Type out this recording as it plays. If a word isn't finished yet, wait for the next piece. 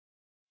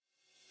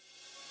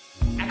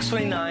Acts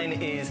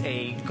 29 is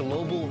a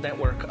global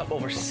network of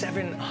over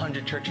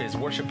 700 churches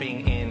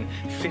worshiping in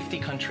 50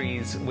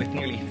 countries with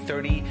nearly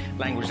 30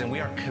 languages, and we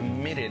are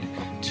committed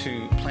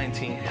to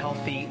planting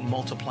healthy,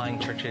 multiplying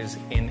churches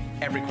in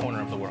every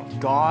corner of the world.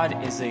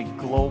 God is a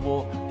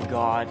global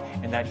God,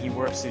 and that He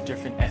works through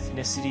different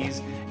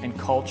ethnicities and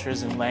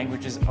cultures and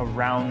languages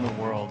around the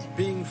world.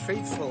 Being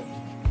faithful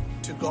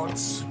to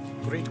God's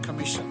Great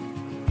Commission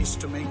is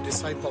to make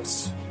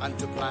disciples and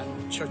to plant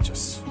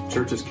churches.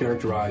 Church is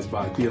characterized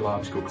by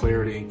theological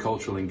clarity,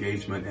 cultural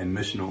engagement, and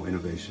missional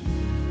innovation.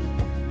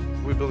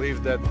 We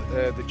believe that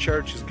the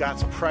church is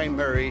God's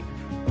primary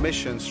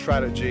mission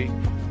strategy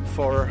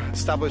for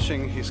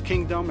establishing His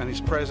kingdom and His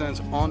presence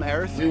on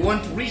earth. We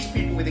want to reach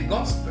people with the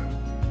gospel,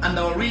 and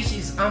our reach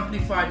is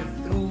amplified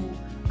through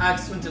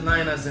Acts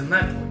 29 as a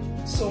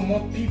network, so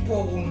more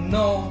people will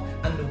know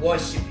and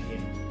worship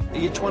Him.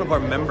 Each one of our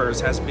members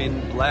has been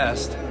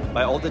blessed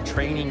by all the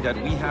training that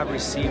we have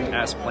received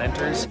as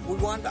planters. We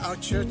want our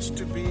church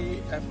to be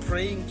a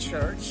praying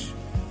church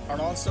and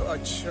also a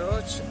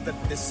church that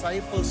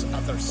disciples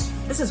others.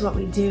 This is what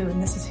we do,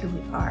 and this is who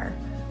we are.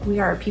 We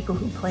are people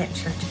who plant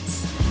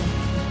churches.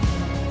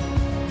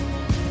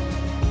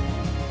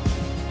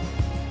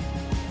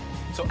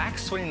 So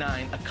Acts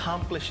 29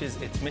 accomplishes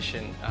its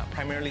mission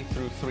primarily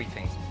through three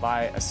things.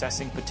 By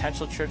assessing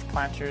potential church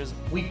planters,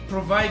 we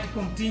provide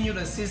continued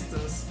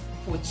assistance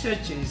for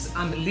churches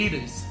and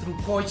leaders through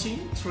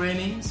coaching,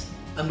 trainings,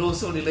 and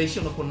also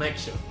relational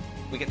connection.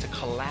 We get to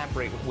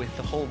collaborate with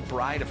the whole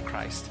bride of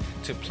Christ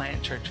to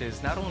plant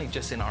churches, not only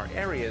just in our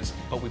areas,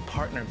 but we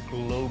partner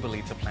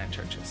globally to plant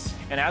churches.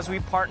 and as we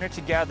partner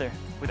together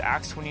with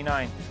Acts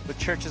 29, with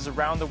churches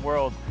around the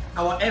world,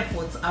 Our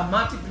efforts are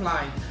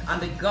multiplied,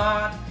 and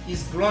God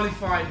is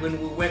glorified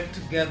when we work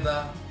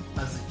together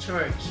as a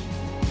church.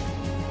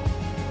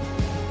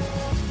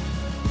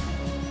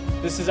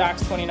 this is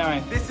Acts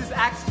 29. This is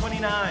Acts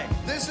 29.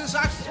 This is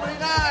Acts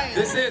 29.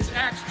 This is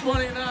Acts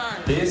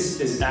 29.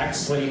 This is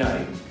Acts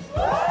 29.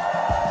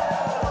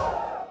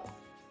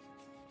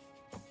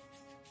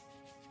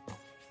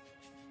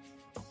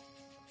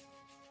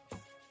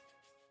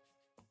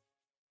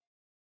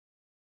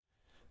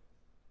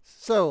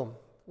 So,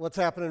 what's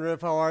happening,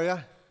 Riv? How are you?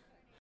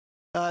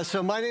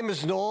 So my name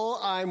is Noel.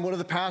 I'm one of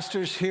the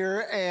pastors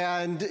here,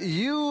 and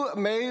you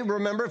may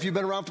remember, if you've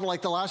been around for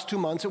like the last 2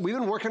 months, that we've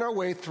been working our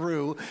way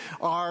through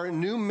our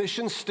new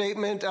mission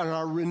statement and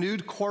our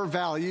renewed core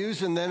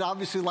values, and then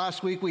obviously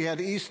last week we had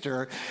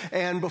Easter.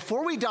 And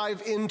before we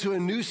dive into a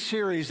new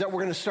series that we're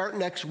going to start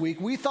next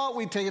week, we thought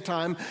we'd take a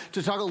time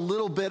to talk a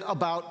little bit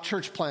about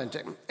church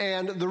planting.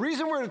 And the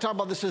reason we're going to talk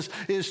about this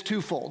is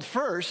twofold.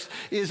 First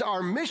is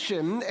our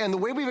mission, and the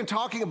way we've been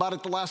talking about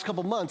it the last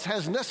couple months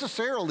has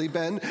necessarily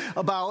been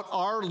about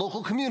our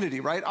local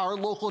community, right? Our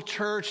local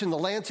church in the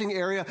Lansing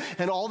area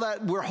and all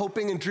that we're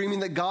hoping and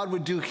dreaming that God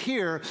would do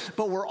here.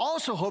 But we're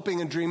also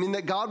hoping and dreaming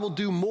that God will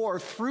do more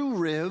through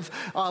Riv,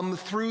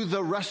 through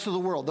the rest of the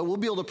world, that we'll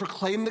be able to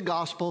proclaim the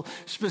gospel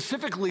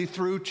specifically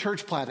through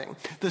church planting.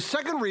 The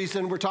second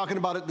reason we're talking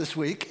about it this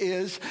week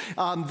is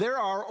there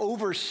are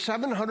over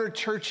 700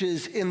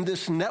 churches in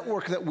this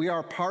network that we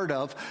are part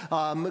of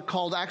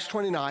called Acts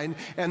 29.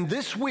 And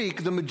this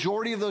week, the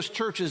majority of those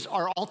churches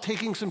are all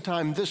taking some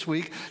time this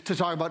week to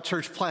talk about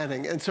church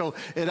planting. And so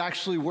it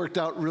actually worked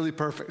out really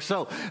perfect.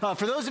 So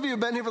for those of you who've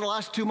been here for the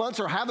last 2 months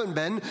or haven't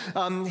been,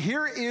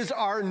 here is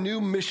our new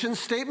mission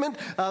statement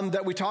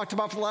that we talked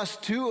about for the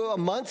last 2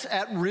 months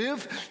at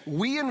Riv.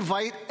 We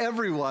invite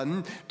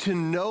everyone to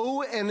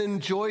know and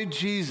enjoy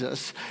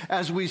Jesus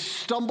as we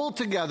stumble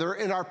together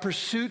in our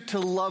pursuit to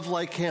love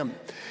like Him.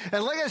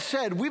 And like I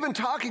said, we've been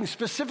talking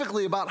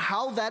specifically about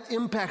how that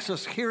impacts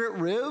us here at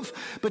Riv,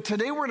 but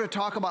today we're going to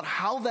talk about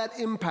how that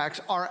impacts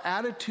our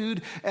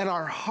attitude and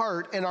our heart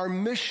and our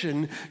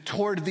mission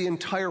toward the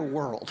entire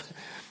world.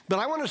 But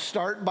I want to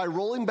start by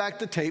rolling back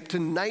the tape to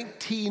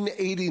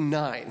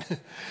 1989.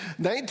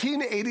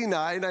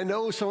 1989, I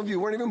know some of you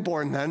weren't even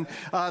born then.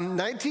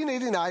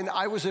 1989,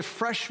 I was a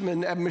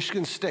freshman at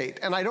Michigan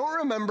State. And I don't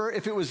remember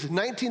if it was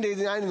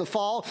 1989 in the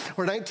fall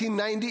or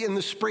 1990 in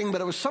the spring,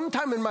 but it was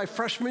sometime in my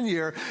freshman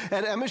year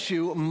at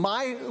MSU.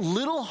 My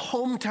little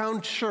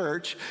hometown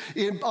church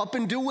up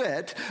in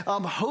DeWitt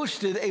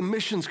hosted a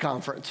missions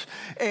conference.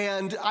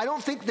 And I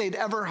don't think they'd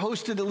ever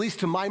hosted, at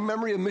least to my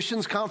memory, a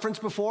missions conference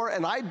before.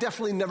 And I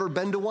definitely never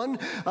been to one,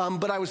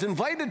 but I was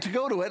invited to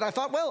go to it. I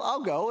thought, well,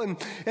 I'll go.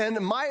 And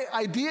my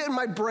idea in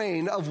my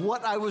brain of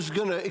what I was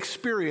going to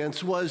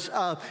experience was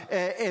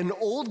an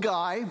old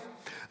guy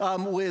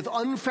with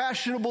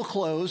unfashionable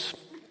clothes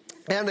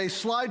and a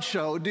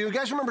slideshow. Do you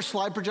guys remember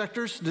slide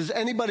projectors? Does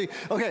anybody?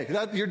 Okay,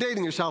 you're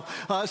dating yourself.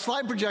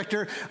 Slide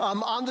projector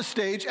on the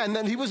stage, and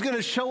then he was going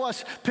to show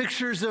us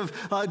pictures of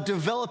the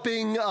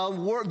developing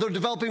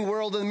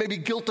world, and maybe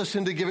guilt us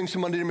into giving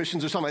some money to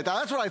missions or something like that.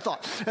 That's what I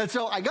thought. And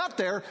so I got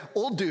there,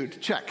 old dude,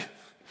 check.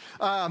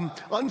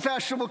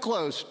 Unfashionable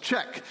clothes,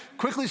 check.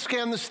 Quickly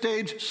scan the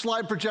stage,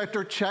 slide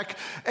projector, check.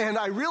 And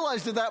I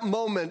realized at that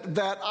moment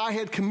that I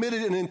had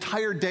committed an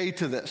entire day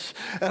to this.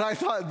 And I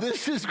thought,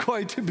 this is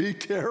going to be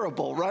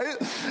terrible, right?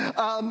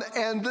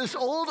 And this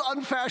old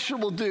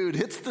unfashionable dude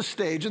hits the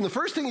stage, and the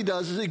first thing he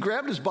does is he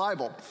grabbed his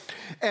Bible,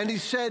 and he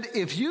said,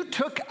 if you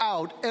took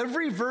out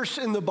every verse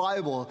in the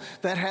Bible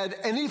that had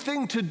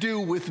anything to do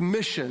with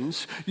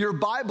missions, your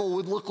Bible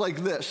would look like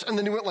this. And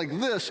then he went like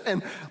this,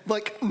 and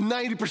like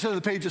 90% of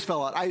the pages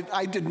fell out.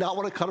 I did not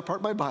want to cut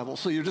apart my Bible,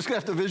 so you're just going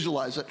to have to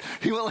visualize it.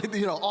 He went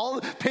like, all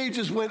the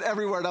pages went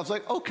everywhere, and I was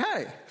like,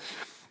 okay.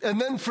 And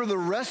then for the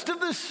rest of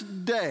this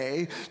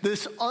day,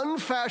 this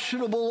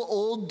unfashionable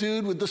old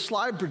dude with the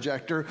slide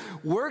projector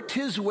worked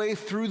his way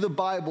through the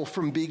Bible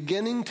from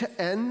beginning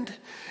to end,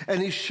 and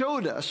he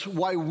showed us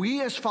why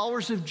we as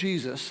followers of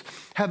Jesus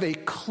have a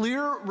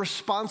clear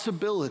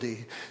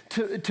responsibility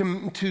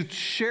to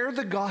share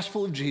the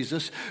gospel of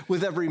Jesus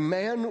with every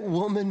man,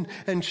 woman,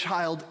 and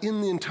child in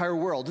the entire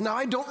world. Now,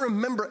 I don't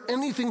remember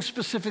anything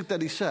specific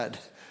that he said,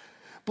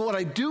 but what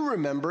I do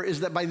remember is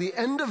that by the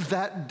end of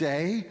that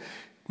day,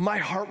 my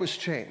heart was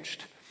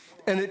changed,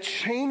 and it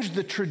changed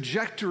the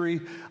trajectory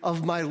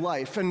of my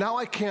life. And now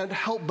I can't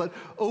help but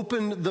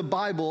open the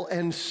Bible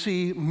and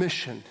see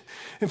mission.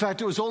 In fact,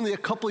 it was only a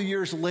couple of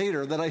years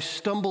later that I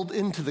stumbled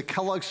into the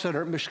Kellogg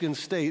Center at Michigan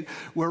State,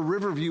 where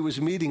Riverview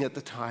was meeting at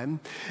the time,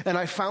 and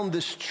I found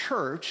this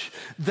church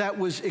that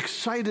was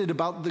excited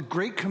about the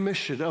Great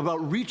Commission,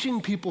 about reaching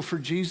people for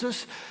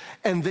Jesus,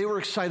 and they were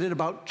excited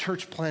about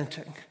church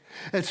planting.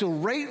 And so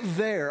right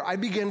there, I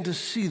began to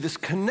see this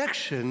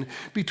connection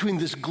between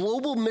this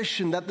global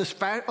mission that this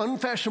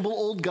unfashionable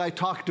old guy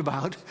talked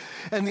about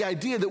and the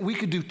idea that we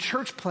could do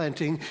church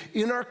planting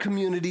in our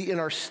community, in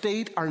our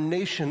state, our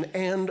nation,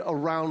 and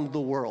around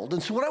the world.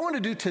 And so what I want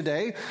to do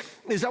today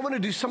is I want to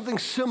do something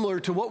similar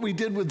to what we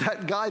did with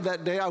that guy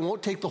that day. I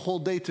won't take the whole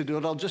day to do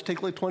it. I'll just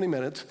take like 20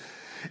 minutes.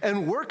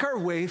 And work our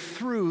way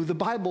through the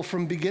Bible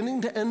from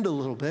beginning to end a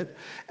little bit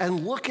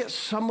and look at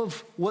some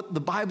of what the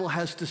Bible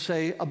has to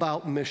say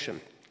about mission.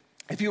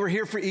 If you were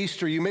here for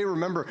Easter, you may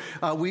remember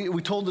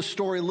we told the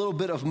story a little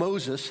bit of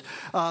Moses,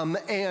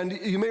 and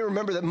you may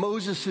remember that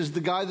Moses is the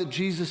guy that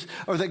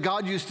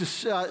God used to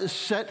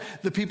set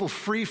the people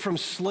free from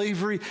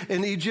slavery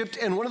in Egypt.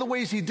 And one of the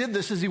ways he did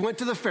this is he went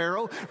to the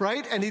Pharaoh,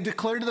 right? And he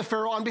declared to the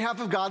Pharaoh on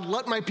behalf of God,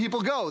 "Let my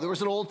people go." There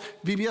was an old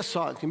VBS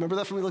song. You remember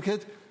that from when we were little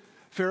kids?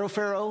 Pharaoh,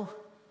 Pharaoh.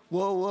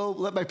 Whoa, whoa,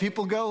 let my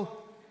people go.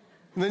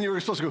 And then you were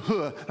supposed to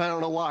go, huh. I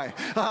don't know why.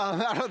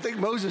 I don't think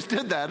Moses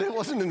did that. It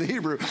wasn't in the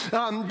Hebrew.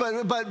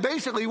 But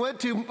basically he went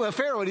to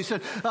Pharaoh and he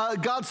said,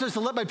 God says to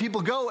let my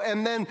people go.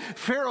 And then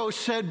Pharaoh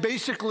said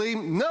basically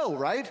no,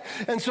 right?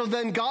 And so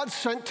then God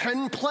sent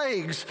 10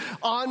 plagues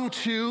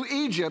onto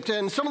Egypt.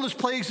 And some of those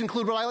plagues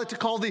include what I like to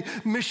call the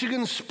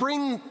Michigan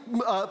spring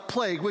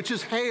plague, which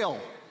is hail,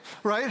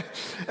 right?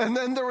 And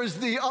then there was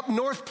the up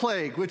north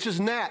plague, which is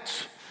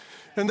gnats.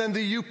 And then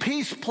the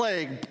Peace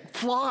plague,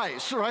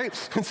 flies,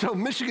 right? And so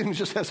Michigan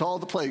just has all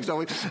the plagues, don't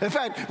we? In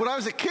fact, when I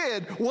was a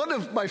kid, one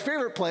of my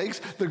favorite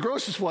plagues, the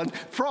grossest one,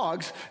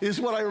 frogs,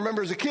 is what I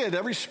remember as a kid.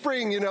 Every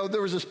spring,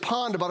 there was this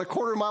pond about a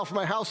quarter mile from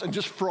my house, and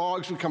just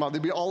frogs would come out.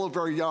 They'd be all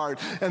over our yard.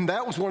 And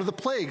that was one of the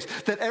plagues,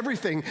 that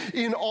everything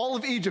in all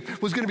of Egypt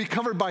was going to be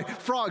covered by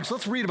frogs.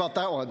 Let's read about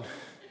that one.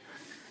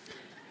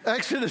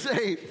 Exodus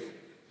 8.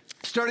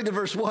 Starting in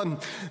verse 1,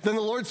 then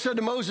the Lord said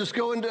to Moses,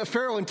 go into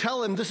Pharaoh and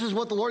tell him, this is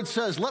what the Lord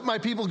says, let my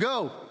people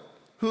go,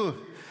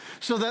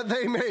 so that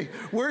they may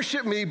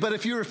worship me. But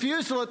if you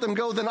refuse to let them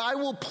go, then I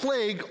will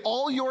plague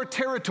all your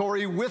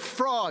territory with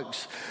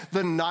frogs.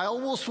 The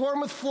Nile will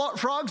swarm with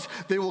frogs.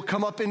 They will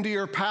come up into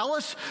your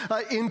palace,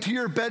 into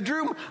your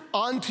bedroom,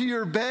 onto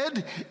your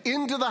bed,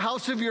 into the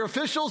house of your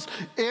officials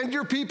and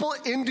your people,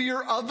 into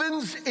your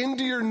ovens,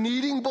 into your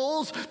kneading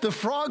bowls. The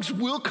frogs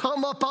will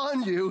come up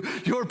on you,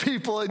 your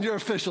people and your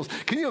officials.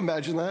 Can you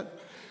imagine that?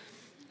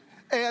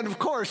 And of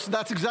course,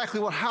 that's exactly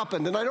what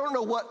happened. And I don't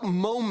know what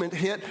moment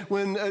hit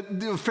when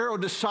Pharaoh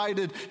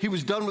decided he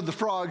was done with the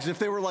frogs, if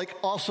they were like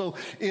also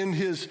in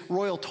his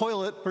royal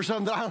toilet or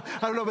something. I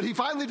don't know, but he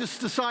finally just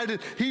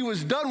decided he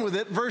was done with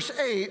it. Verse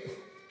 8.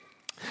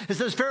 It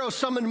says, Pharaoh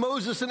summoned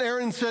Moses and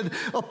Aaron and said,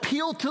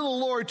 appeal to the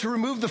Lord to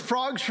remove the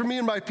frogs from me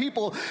and my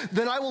people.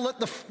 Then I will let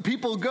the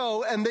people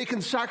go and they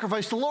can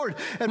sacrifice the Lord.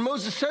 And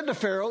Moses said to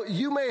Pharaoh,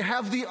 you may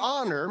have the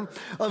honor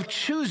of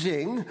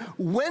choosing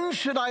when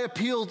should I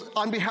appeal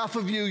on behalf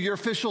of you, your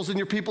officials and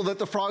your people, that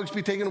the frogs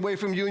be taken away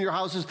from you and your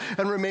houses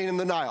and remain in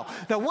the Nile.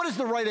 Now, what is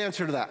the right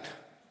answer to that?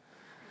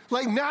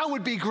 Like, now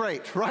would be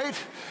great, right?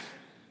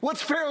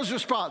 What's Pharaoh's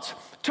response?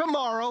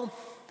 Tomorrow.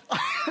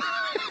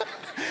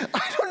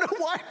 I don't know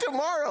why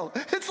tomorrow.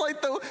 It's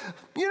like,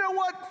 you know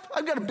what?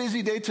 I've got a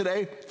busy day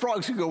today.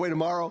 Frogs can go away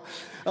tomorrow.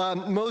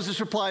 Moses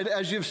replied,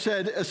 as you've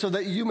said, so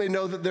that you may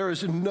know that there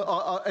is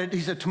no, he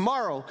said,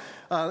 tomorrow.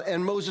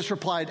 And Moses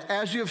replied,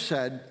 as you have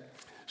said,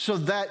 so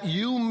that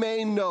you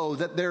may know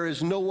that there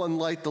is no one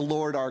like the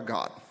Lord our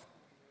God.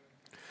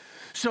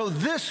 So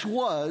this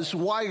was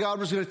why God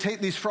was going to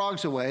take these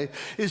frogs away,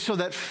 is so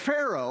that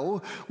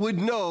Pharaoh would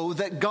know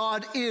that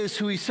God is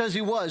who he says he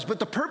was. But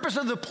the purpose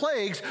of the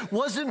plagues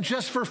wasn't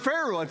just for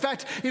Pharaoh. In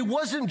fact, it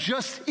wasn't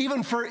just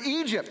even for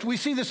Egypt. We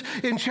see this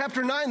in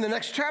chapter 9, the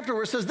next chapter,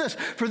 where it says this: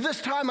 "For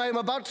this time I am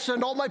about to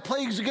send all my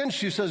plagues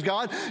against you, says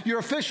God, your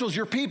officials,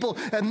 your people,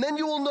 and then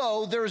you will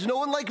know there is no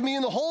one like me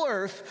in the whole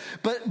earth.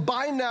 But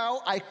by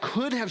now I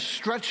could have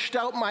stretched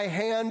out my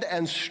hand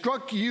and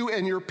struck you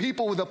and your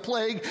people with a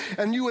plague,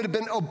 and you would have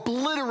been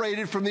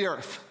obliterated from the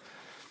earth."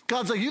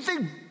 God's like, you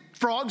think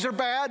frogs are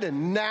bad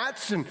and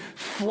gnats and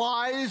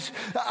flies?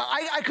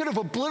 I could have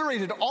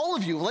obliterated all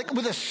of you, like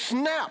with a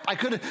snap. I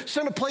could have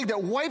sent a plague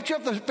that wiped you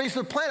off the face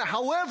of the planet.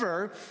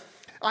 However,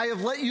 I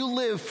have let you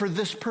live for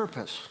this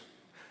purpose,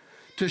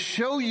 to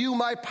show you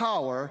my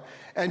power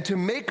and to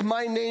make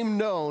my name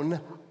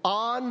known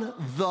on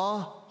the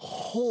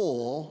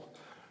whole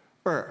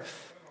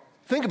earth.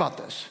 Think about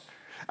this.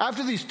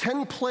 After these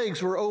 10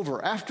 plagues were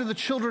over, after the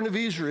children of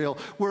Israel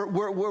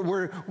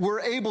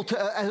were able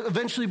to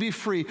eventually be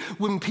free,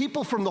 when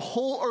people from the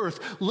whole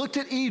earth looked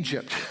at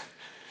Egypt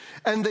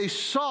and they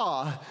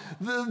saw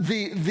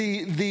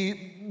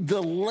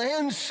the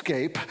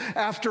landscape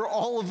after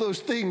all of those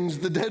things,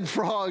 the dead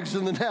frogs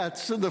and the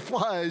gnats and the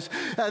flies,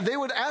 they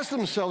would ask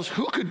themselves,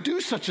 who could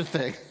do such a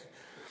thing?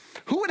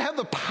 Who would have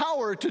the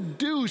power to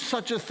do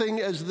such a thing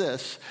as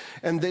this?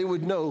 And they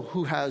would know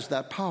who has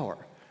that power.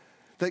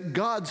 That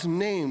God's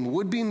name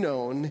would be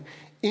known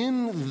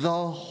in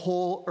the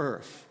whole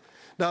earth.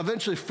 Now,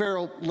 eventually,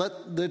 Pharaoh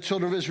let the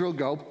children of Israel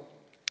go,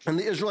 and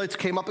the Israelites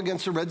came up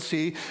against the Red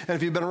Sea. And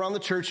if you've been around the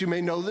church, you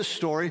may know this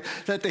story,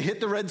 that they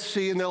hit the Red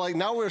Sea, and they're like,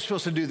 now we're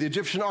supposed to do. The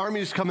Egyptian army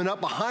is coming up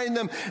behind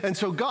them. And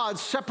so God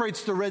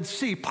separates the Red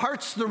Sea,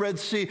 parts the Red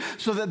Sea,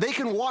 so that they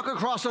can walk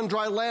across on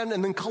dry land,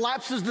 and then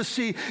collapses the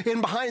sea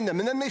in behind them.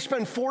 And then they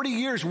spend 40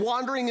 years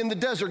wandering in the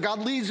desert.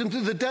 God leads them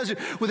through the desert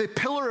with a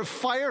pillar of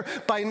fire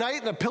by night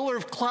and a pillar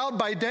of cloud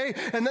by day.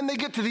 And then they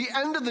get to the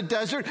end of the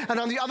desert, and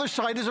on the other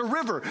side is a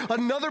river,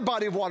 another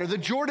body of water, the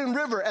Jordan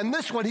River. And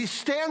this one, he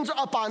stands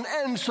up on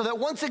end so that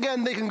once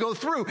again they can go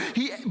through.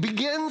 He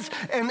begins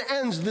and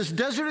ends this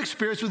desert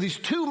experience with these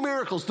two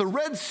miracles, the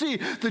Red Sea,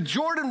 the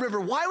Jordan River.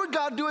 Why would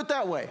God do it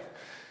that way?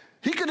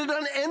 He could have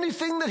done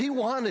anything that he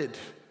wanted.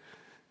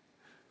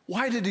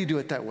 Why did he do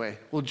it that way?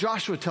 Well,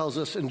 Joshua tells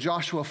us in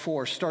Joshua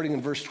 4, starting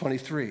in verse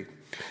 23.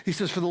 He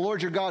says, "For the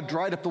Lord your God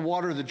dried up the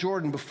water of the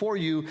Jordan before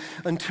you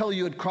until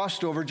you had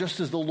crossed over,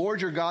 just as the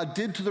Lord your God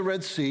did to the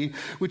Red Sea,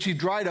 which he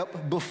dried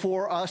up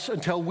before us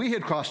until we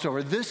had crossed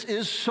over. This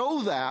is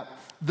so that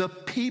the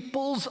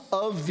peoples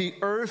of the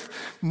earth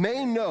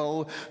may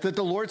know that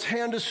the Lord's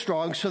hand is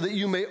strong, so that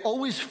you may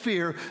always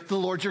fear the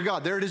Lord your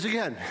God." There it is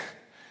again.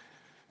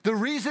 The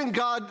reason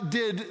God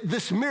did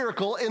this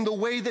miracle in the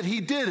way that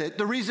he did it,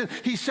 the reason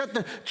he set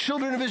the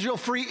children of Israel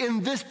free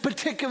in this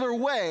particular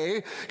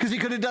way, because he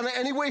could have done it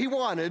any way he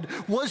wanted,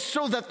 was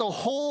so that the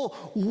whole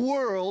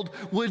world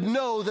would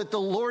know that the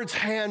Lord's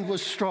hand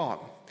was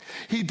strong.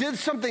 He did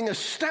something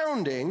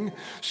astounding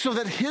so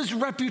that his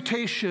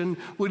reputation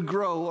would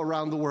grow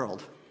around the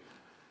world.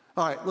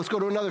 All right, let's go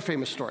to another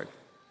famous story.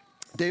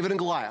 David and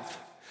Goliath.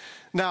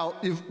 Now,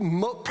 you've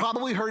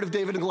probably heard of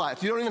David and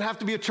Goliath. You don't even have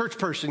to be a church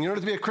person. You don't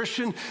have to be a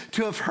Christian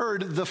to have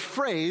heard the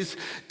phrase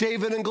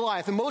David and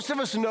Goliath. And most of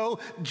us know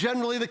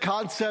generally the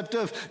concept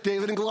of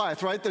David and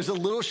Goliath, right? There's a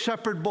little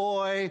shepherd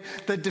boy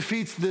that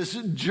defeats this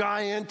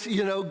giant,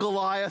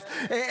 Goliath.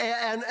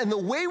 And the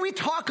way we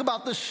talk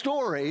about the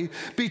story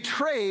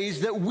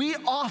betrays that we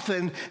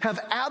often have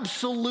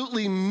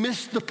absolutely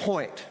missed the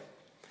point.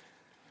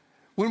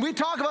 When we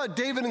talk about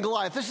David and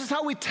Goliath, this is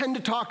how we tend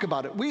to talk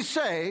about it. We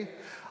say,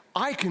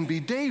 I can be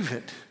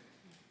David.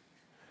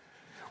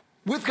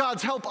 With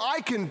God's help, I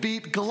can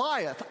beat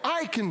Goliath.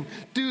 I can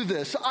do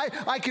this.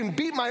 I can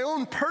beat my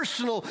own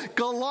personal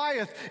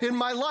Goliath in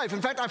my life.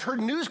 In fact, I've heard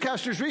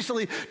newscasters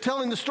recently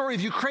telling the story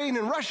of Ukraine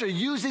and Russia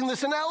using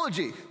this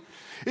analogy.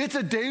 It's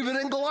a David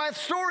and Goliath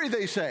story,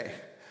 they say.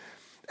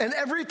 And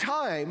every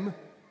time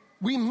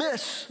we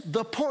miss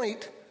the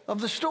point of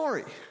the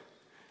story.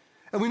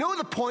 And we know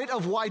the point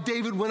of why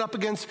David went up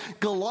against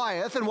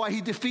Goliath and why he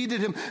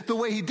defeated him the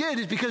way he did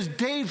is because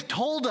Dave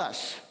told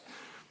us.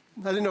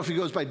 I didn't know if he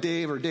goes by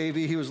Dave or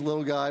Davey. He was a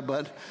little guy,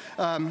 but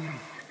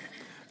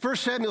 1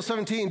 Samuel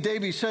 17,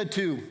 David said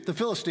to the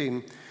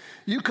Philistine,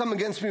 "You come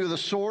against me with a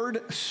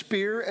sword,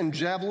 spear, and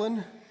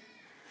javelin,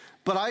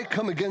 but I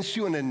come against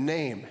you in a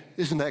name."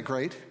 Isn't that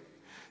great?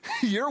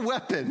 Your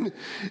weapon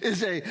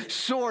is a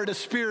sword, a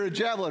spear, a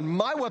javelin.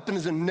 My weapon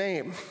is a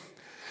name.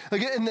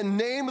 Again, in the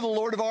name of the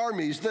Lord of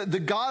armies, the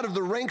God of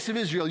the ranks of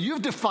Israel,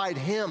 you've defied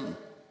him.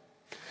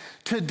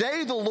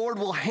 Today the Lord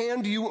will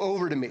hand you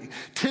over to me.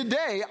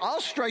 Today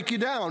I'll strike you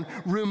down,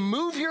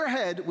 remove your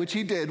head, which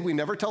he did. We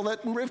never tell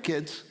that in Riv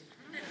Kids.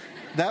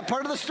 That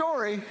part of the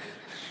story.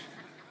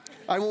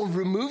 I will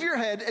remove your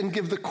head and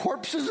give the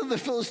corpses of the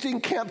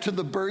Philistine camp to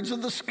the birds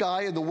of the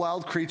sky and the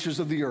wild creatures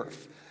of the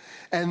earth.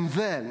 And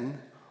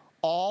then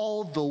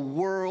all the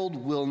world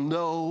will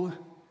know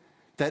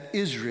that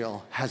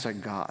Israel has a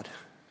God.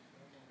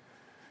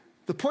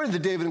 The point of the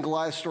David and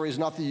Goliath story is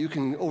not that you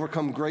can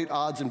overcome great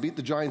odds and beat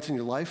the giants in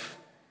your life.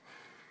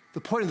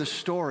 The point of the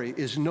story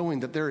is knowing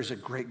that there is a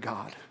great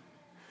God.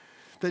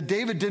 That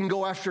David didn't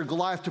go after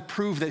Goliath to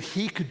prove that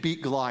he could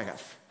beat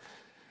Goliath,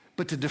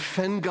 but to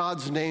defend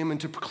God's name and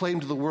to proclaim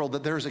to the world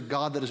that there is a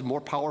God that is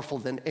more powerful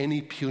than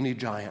any puny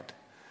giant.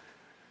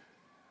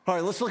 All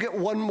right, let's look at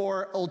one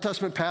more Old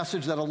Testament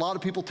passage that a lot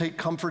of people take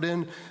comfort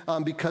in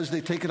because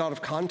they take it out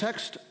of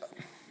context.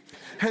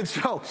 And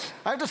so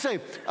I have to say,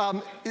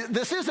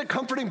 this is a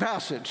comforting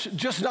passage,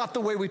 just not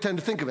the way we tend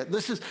to think of it.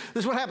 This is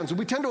what happens.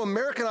 We tend to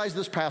Americanize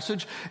this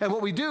passage, and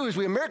what we do is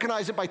we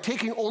Americanize it by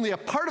taking only a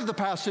part of the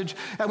passage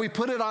and we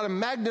put it on a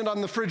magnet on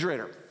the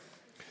refrigerator.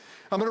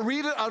 I'm going to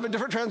read it out of a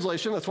different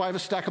translation. That's why I have a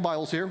stack of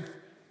Bibles here,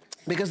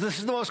 because this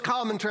is the most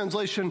common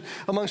translation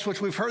amongst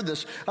which we've heard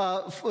this.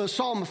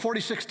 Psalm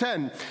 46:10.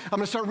 I'm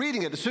going to start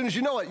reading it. As soon as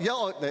you know it,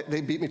 yell it. They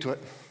beat me to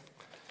it.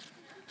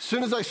 As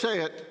soon as I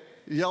say it,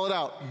 yell it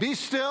out. Be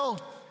still.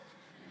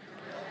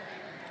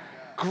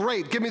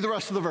 Great. Give me the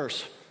rest of the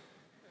verse.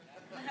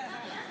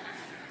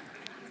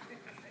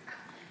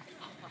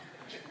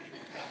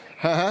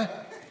 Have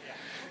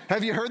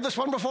you heard this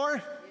one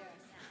before?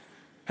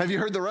 Have you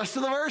heard the rest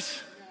of the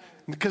verse?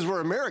 Because we're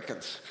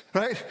Americans,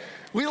 right?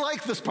 We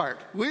like this part.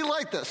 We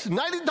like this.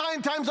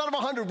 99 times out of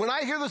 100, when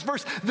I hear this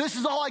verse, this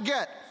is all I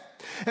get.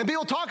 And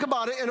people talk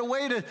about it in a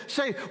way to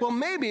say, well,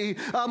 maybe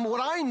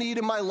what I need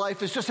in my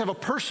life is just have a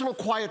personal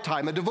quiet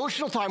time, a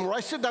devotional time where I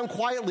sit down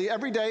quietly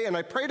every day and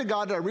I pray to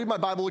God and I read my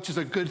Bible, which is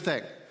a good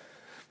thing.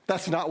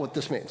 That's not what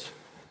this means.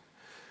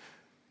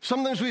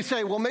 Sometimes we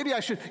say, well, maybe I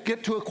should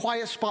get to a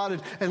quiet spot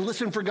and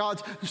listen for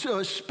God's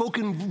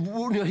spoken,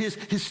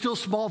 his still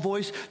small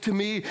voice to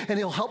me, and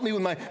he'll help me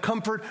with my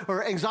comfort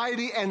or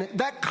anxiety. And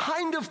that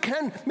kind of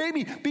can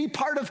maybe be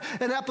part of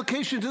an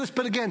application to this.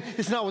 But again,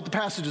 it's not what the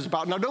passage is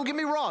about. Now, don't get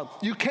me wrong.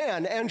 You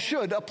can and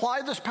should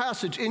apply this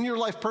passage in your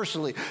life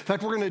personally. In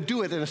fact, we're going to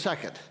do it in a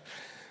second.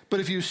 But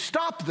if you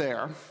stop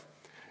there,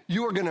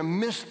 you are going to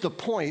miss the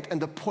point,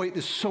 and the point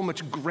is so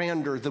much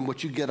grander than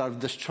what you get out of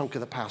this chunk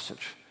of the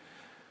passage.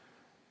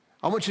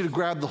 I want you to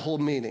grab the whole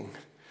meaning.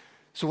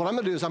 So what I'm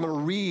going to do is I'm going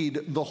to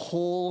read the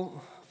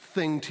whole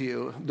thing to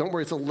you. Don't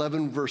worry, it's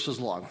 11 verses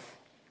long.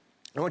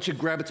 I want you to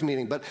grab its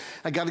meaning, but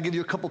I got to give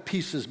you a couple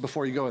pieces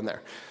before you go in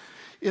there.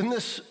 In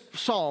this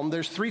psalm,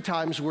 there's 3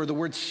 times where the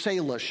word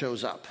Selah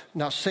shows up.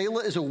 Now,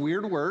 Selah is a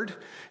weird word.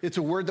 It's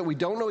a word that we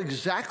don't know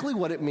exactly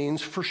what it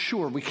means for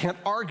sure. We can't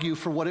argue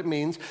for what it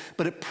means,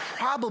 but it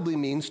probably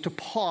means to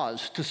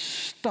pause, to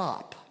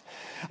stop.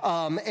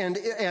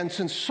 And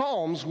since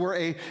Psalms were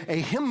a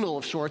hymnal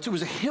of sorts, it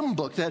was a hymn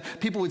book that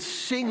people would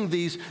sing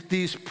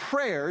these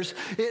prayers.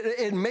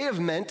 It may have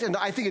meant, and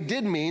I think it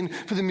did mean,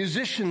 for the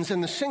musicians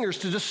and the singers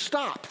to just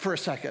stop for a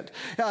second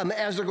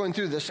as they're going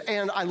through this.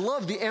 And I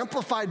love the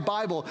Amplified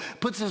Bible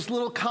puts this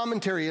little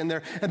commentary in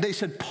there, and they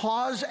said,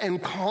 pause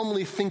and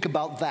calmly think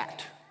about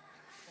that.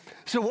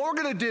 So what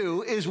we're going to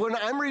do is when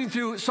I'm reading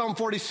through Psalm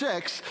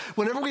 46,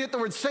 whenever we get the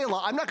word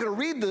Selah, I'm not going to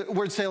read the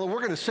word Selah,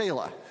 we're going to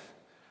Selah.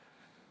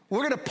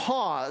 We're going to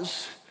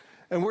pause,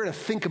 and we're going to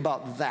think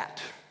about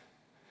that.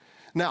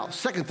 Now,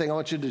 second thing I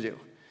want you to do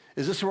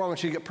is this is where I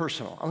want you to get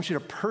personal. I want you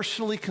to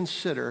personally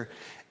consider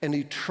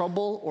any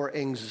trouble or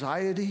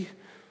anxiety,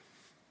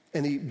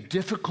 any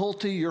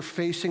difficulty you're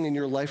facing in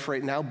your life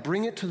right now.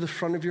 Bring it to the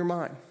front of your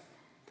mind.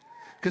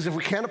 Because if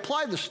we can't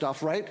apply this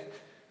stuff, right,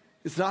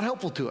 it's not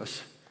helpful to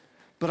us.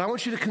 But I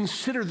want you to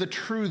consider the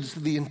truths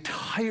of the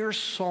entire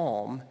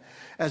psalm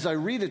as I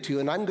read it to you,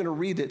 and I'm going to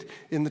read it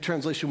in the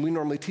translation we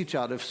normally teach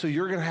out of, so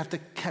you're going to have to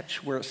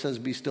catch where it says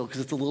be still, because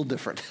it's a little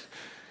different.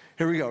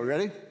 Here we go.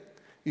 Ready?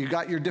 You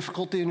got your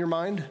difficulty in your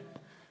mind?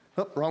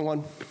 Oh, wrong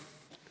one.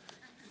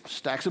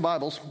 Stacks of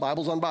Bibles.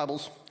 Bibles on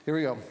Bibles. Here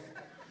we go.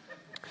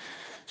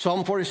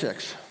 Psalm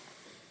 46.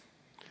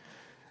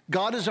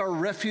 God is our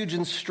refuge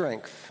and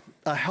strength,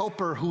 a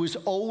helper who is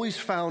always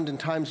found in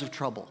times of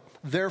trouble.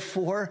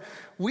 Therefore,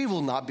 we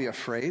will not be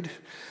afraid.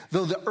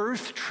 Though the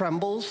earth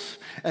trembles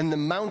and the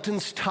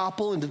mountains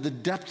topple into the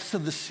depths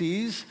of the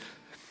seas,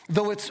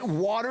 though its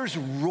waters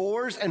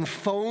roars and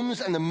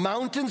foams and the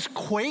mountains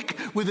quake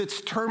with its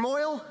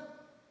turmoil,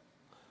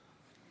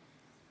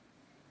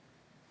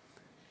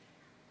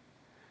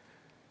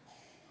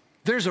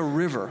 there's a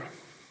river.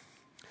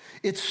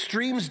 Its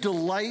streams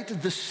delight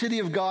the city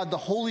of God, the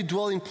holy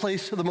dwelling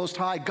place of the Most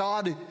High.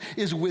 God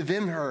is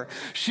within her.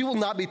 She will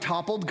not be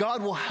toppled.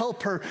 God will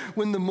help her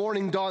when the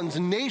morning dawns.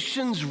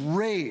 Nations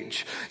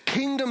rage.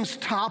 Kingdoms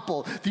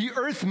topple. The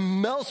earth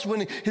melts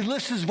when he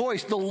lifts his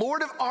voice. The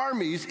Lord of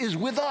armies is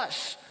with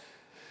us.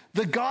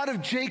 The God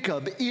of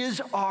Jacob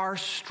is our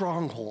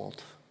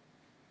stronghold.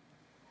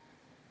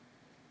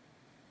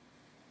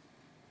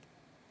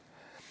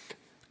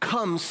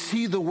 Come,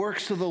 see the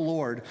works of the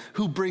Lord,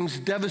 who brings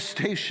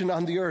devastation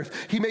on the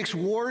earth. He makes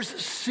wars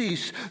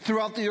cease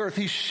throughout the earth.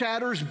 He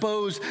shatters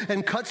bows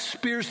and cuts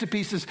spears to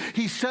pieces.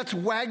 He sets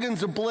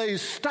wagons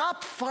ablaze.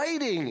 Stop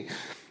fighting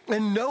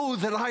and know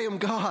that I am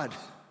God.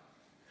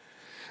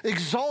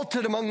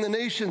 Exalted among the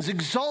nations,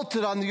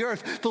 exalted on the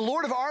earth. The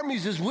Lord of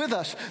armies is with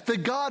us. The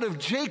God of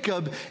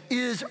Jacob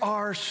is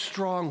our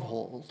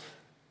stronghold.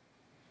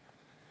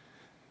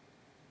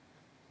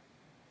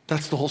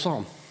 That's the whole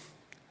psalm.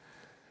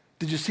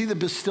 Did you see the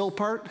be still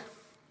part?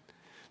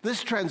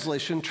 This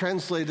translation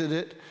translated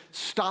it,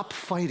 stop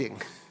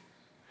fighting.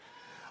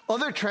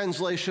 Other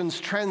translations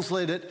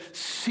translate it,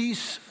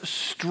 cease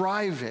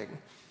striving.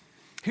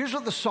 Here's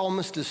what the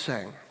psalmist is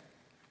saying.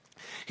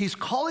 He's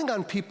calling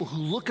on people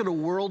who look at a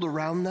world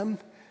around them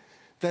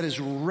that is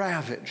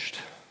ravaged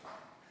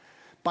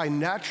by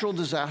natural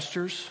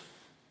disasters,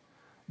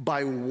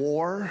 by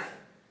war,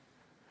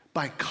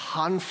 by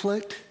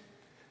conflict.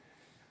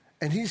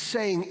 And he's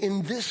saying,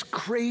 in this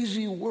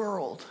crazy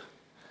world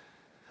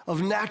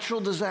of natural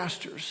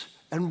disasters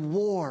and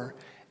war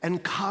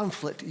and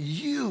conflict,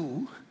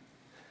 you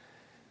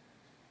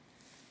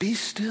be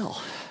still.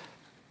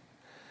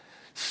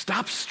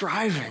 Stop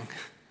striving.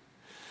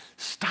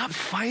 Stop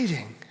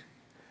fighting.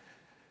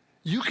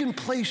 You can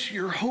place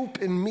your hope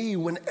in me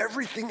when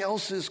everything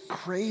else is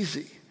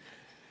crazy.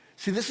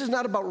 See, this is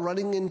not about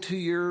running into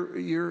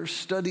your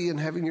study and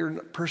having your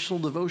personal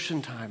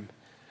devotion time.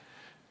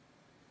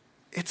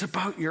 It's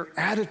about your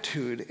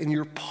attitude and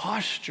your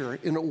posture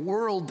in a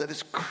world that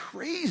is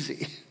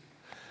crazy.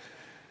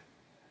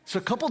 So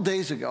a couple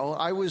days ago,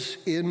 I was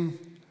in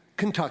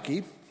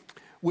Kentucky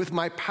with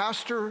my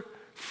pastor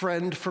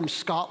friend from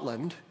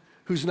Scotland,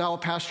 who's now a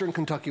pastor in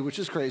Kentucky, which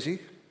is crazy.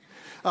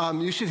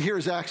 You should hear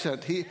his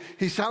accent.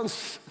 He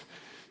sounds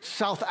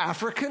South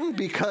African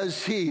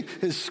because he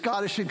is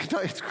Scottish in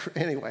Kentucky.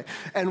 Anyway,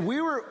 and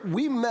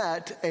we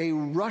met a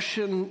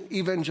Russian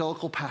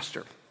evangelical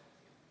pastor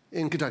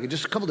in Kentucky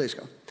just a couple days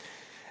ago.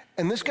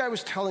 And this guy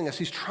was telling us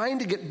he's trying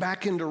to get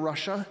back into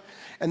Russia,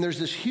 and there's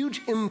this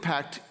huge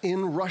impact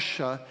in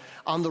Russia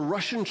on the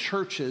Russian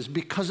churches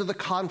because of the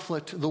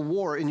conflict, the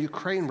war in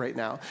Ukraine right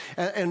now.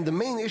 And the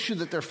main issue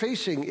that they're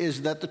facing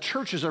is that the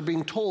churches are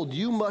being told,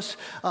 you must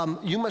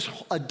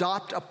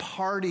adopt a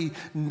party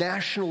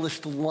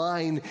nationalist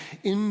line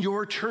in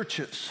your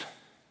churches.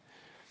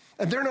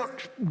 And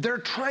they're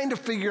trying to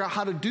figure out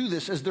how to do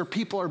this as their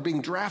people are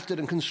being drafted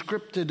and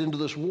conscripted into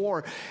this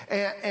war.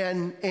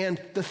 And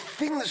the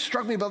thing that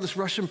struck me about this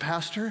Russian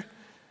pastor,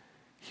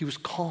 he was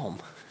calm.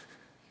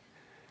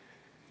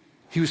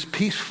 He was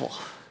peaceful.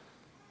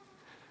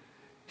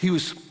 He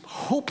was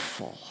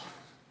hopeful.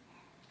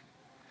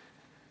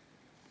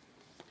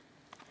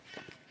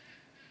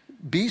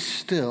 Be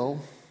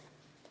still,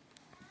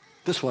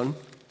 this one,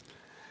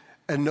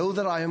 and know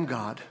that I am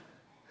God.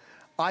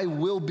 I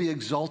will be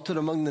exalted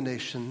among the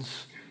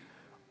nations.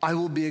 I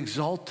will be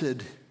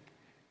exalted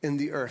in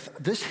the earth.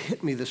 This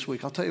hit me this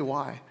week. I'll tell you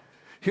why.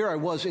 Here I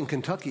was in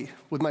Kentucky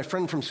with my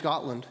friend from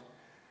Scotland,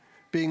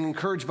 being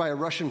encouraged by a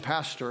Russian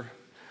pastor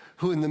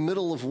who in the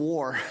middle of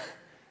war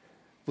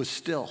was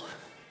still.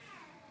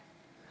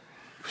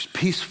 He was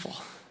peaceful.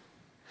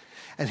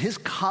 And his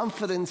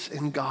confidence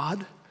in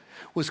God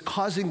was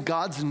causing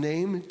God's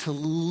name to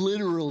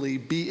literally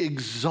be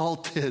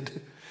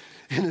exalted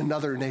in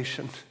another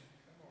nation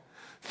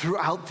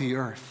throughout the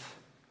earth.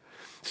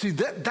 See,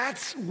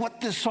 that's what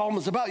this psalm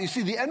is about. You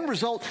see, the end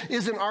result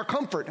isn't our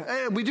comfort.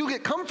 We do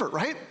get comfort,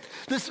 right?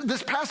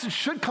 This passage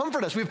should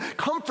comfort us. We have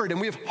comfort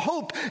and we have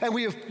hope and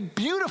we have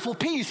beautiful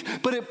peace,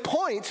 but it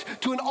points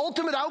to an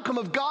ultimate outcome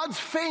of God's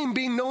fame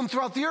being known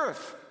throughout the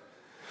earth.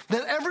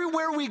 That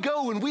everywhere we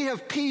go and we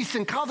have peace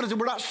and confidence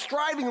and we're not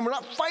striving and we're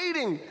not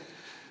fighting,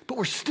 but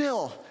we're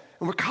still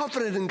and we're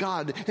confident in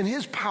God and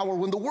His power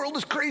when the world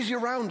is crazy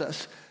around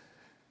us,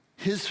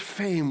 His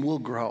fame will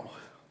grow.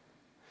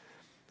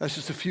 That's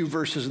just a few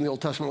verses in the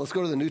Old Testament. Let's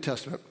go to the New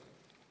Testament.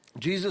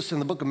 Jesus in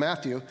the book of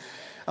Matthew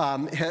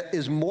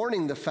is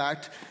mourning the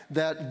fact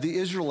that the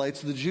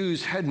Israelites, the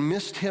Jews, had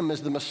missed him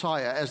as the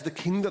Messiah, as the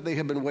king that they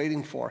had been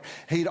waiting for.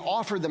 He'd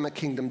offered them a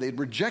kingdom. They'd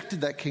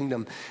rejected that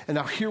kingdom. And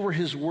now here were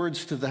his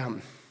words to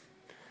them.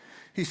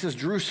 He says,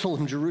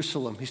 Jerusalem,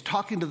 Jerusalem. He's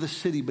talking to the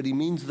city, but he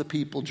means the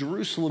people.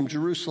 Jerusalem,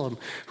 Jerusalem,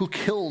 who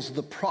kills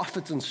the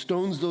prophets and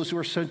stones those who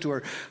are sent to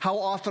her. How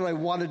often I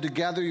wanted to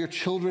gather your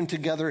children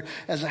together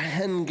as a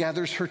hen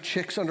gathers her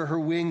chicks under her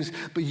wings,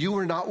 but you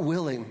were not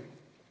willing.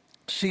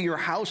 See, your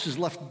house is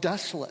left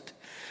desolate.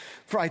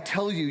 For I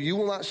tell you, you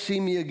will not see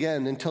me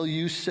again until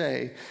you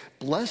say,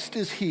 blessed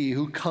is he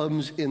who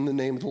comes in the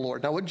name of the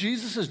Lord. Now, what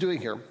Jesus is doing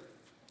here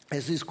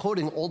as he's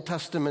quoting Old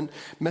Testament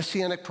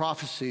messianic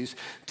prophecies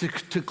to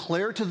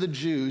declare to the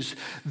Jews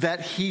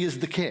that he is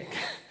the king.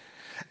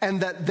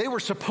 And that they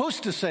were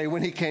supposed to say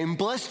when he came,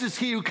 blessed is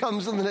he who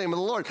comes in the name of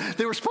the Lord.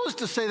 They were supposed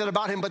to say that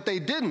about him, but they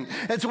didn't.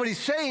 And so what he's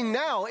saying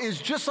now is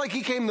just like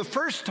he came the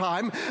first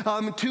time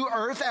to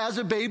earth as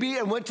a baby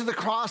and went to the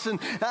cross and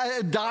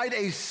died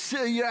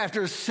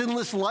after a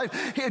sinless life,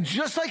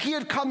 just like he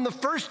had come the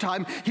first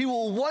time, he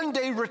will one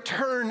day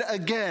return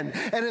again.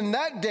 And in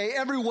that day,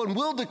 everyone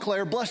will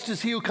declare, blessed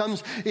is he who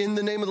comes in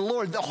the name of the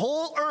Lord. The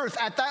whole earth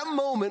at that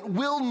moment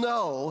will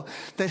know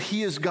that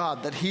he is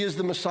God, that he is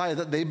the Messiah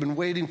that they've been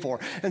waiting for.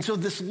 And so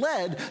this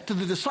led to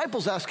the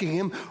disciples asking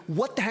him,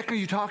 what the heck are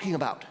you talking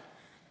about?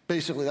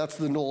 Basically, that's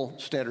the Noel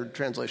Standard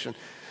Translation.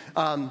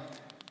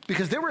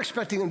 Because they were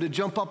expecting him to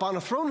jump up on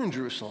a throne in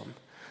Jerusalem,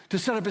 to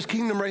set up his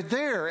kingdom right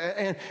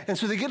there. And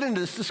so they get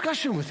into this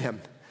discussion with him.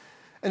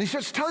 And he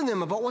starts telling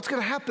them about what's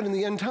going to happen in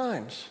the end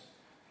times.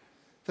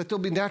 That there'll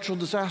be natural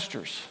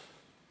disasters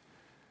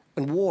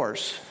and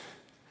wars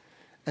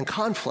and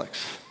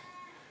conflicts.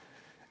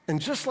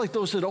 And just like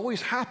those had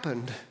always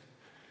happened,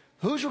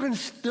 those are going to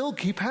still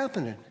keep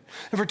happening.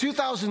 And for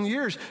 2,000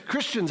 years,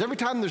 Christians, every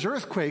time there's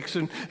earthquakes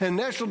and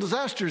natural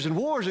disasters and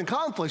wars and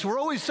conflicts, we're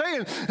always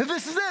saying,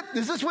 this is it.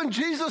 Is this when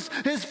Jesus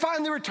is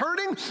finally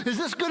returning? Is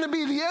this going to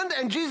be the end?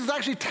 And Jesus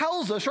actually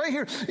tells us right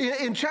here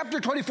in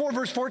chapter 24,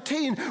 verse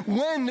 14,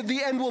 when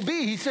the end will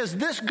be. He says,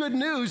 this good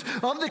news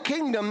of the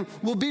kingdom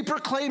will be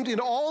proclaimed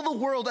in all the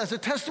world as a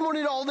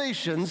testimony to all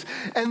nations,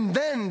 and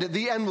then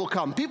the end will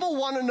come. People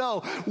want to know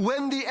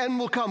when the end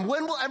will come.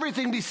 When will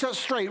everything be set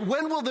straight?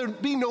 When will there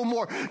be no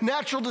more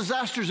natural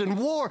disasters and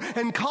war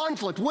and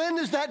conflict? When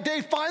is that day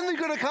finally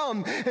going to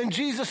come? And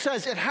Jesus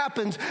says it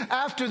happens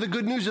after the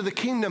good news of the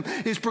kingdom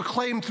is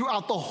proclaimed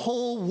throughout the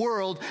whole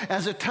world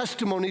as a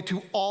testimony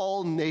to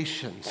all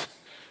nations.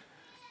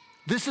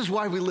 This is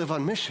why we live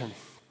on mission,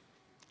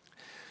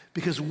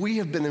 because we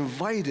have been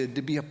invited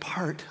to be a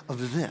part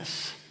of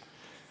this.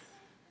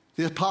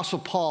 The Apostle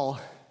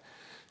Paul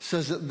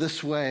says it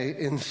this way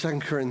in 2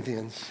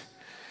 Corinthians.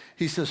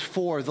 He says,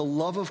 for the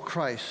love of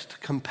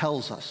Christ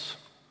compels us,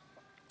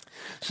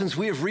 since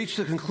we have reached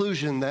the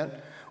conclusion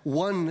that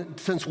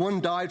since one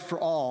died for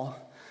all,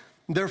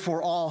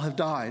 therefore all have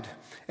died.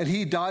 And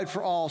he died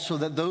for all so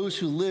that those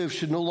who live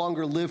should no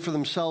longer live for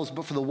themselves,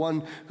 but for the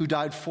one who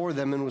died for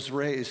them and was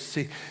raised.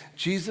 See,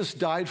 Jesus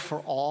died for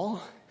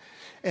all.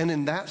 And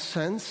in that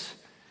sense,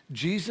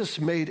 Jesus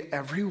made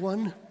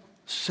everyone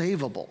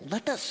savable.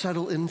 Let that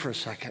settle in for a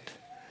second.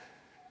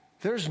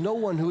 There's no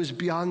one who is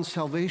beyond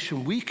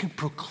salvation. We can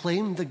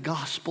proclaim the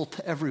gospel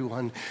to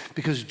everyone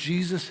because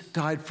Jesus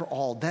died for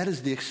all. That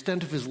is the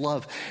extent of his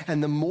love.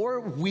 And the more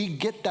we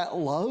get that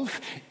love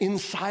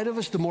inside of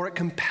us, the more it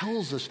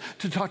compels us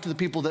to talk to the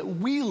people that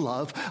we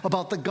love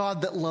about the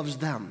God that loves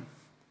them.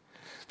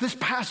 This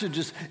passage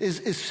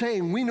is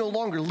saying we no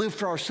longer live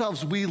for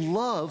ourselves. We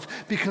love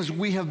because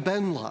we have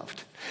been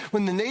loved.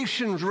 When the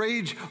nations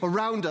rage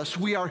around us,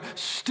 we are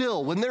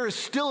still. When there is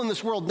still in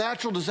this world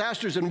natural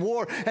disasters and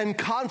war and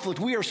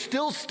conflict, we are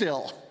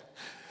still.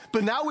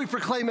 But now we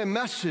proclaim a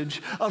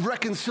message of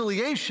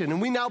reconciliation,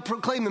 and we now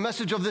proclaim the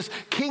message of this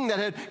king that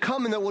had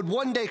come and that would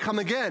one day come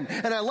again.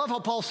 And I love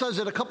how Paul says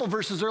it a couple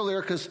verses earlier,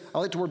 because I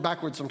like to work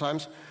backwards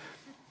sometimes.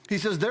 He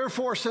says,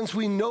 therefore, since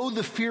we know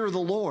the fear of the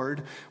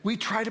Lord, we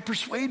try to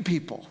persuade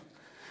people.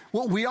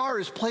 What we are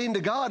is plain to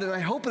God, and I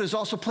hope it is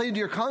also plain to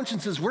your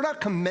consciences. We're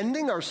not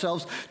commending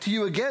ourselves to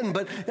you again,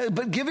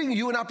 but giving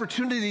you an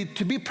opportunity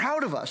to be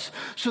proud of us,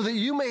 so that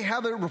you may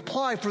have a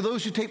reply for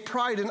those who take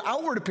pride in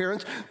outward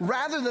appearance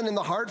rather than in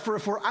the heart. For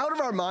if we're out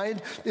of our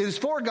mind, it is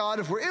for God.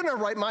 If we're in our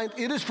right mind,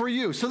 it is for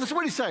you. So this is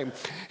what he's saying.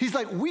 He's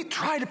like, we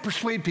try to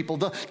persuade people.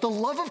 The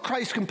love of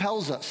Christ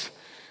compels us.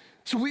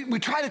 So we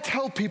try to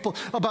tell people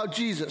about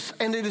Jesus.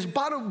 And it is,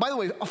 by the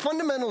way,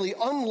 fundamentally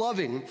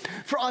unloving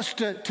for us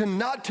to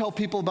not tell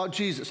people about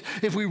Jesus.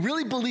 If we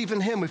really believe in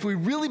him, if we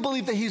really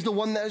believe that he's the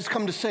one that has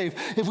come to save,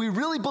 if we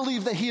really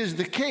believe that he is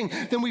the king,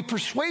 then we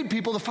persuade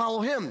people to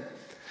follow him.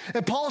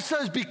 And Paul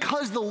says,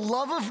 because the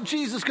love of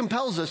Jesus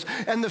compels us,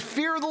 and the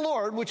fear of the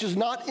Lord, which is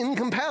not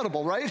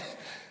incompatible, right?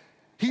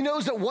 He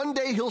knows that one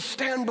day he'll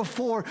stand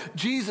before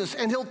Jesus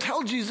and he'll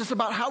tell Jesus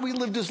about how he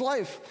lived his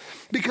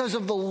life. Because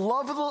of the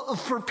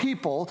love for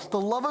people, the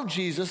love of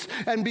Jesus,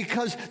 and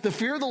because the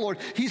fear of the Lord,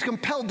 he's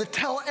compelled to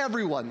tell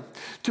everyone,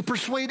 to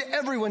persuade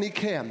everyone he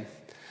can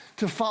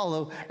to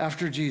follow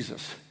after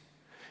Jesus.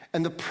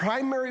 And the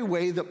primary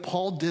way that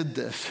Paul did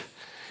this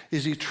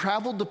is he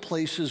traveled to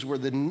places where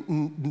the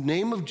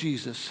name of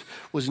Jesus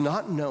was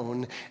not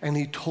known, and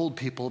he told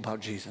people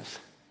about Jesus.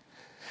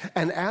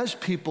 And as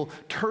people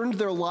turned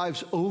their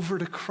lives over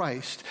to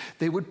Christ,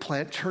 they would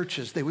plant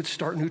churches. They would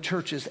start new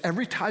churches.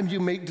 Every time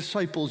you make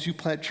disciples, you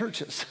plant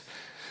churches.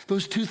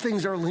 Those two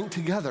things are linked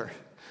together.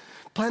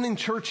 Planting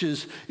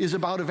churches is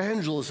about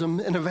evangelism,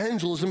 and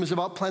evangelism is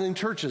about planting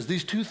churches.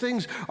 These two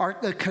things are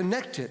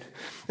connected.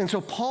 And so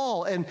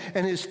Paul and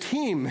his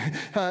team,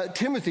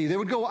 Timothy, they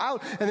would go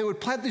out and they would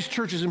plant these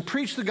churches and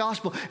preach the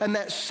gospel. And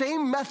that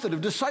same method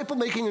of disciple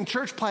making and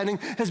church planting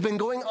has been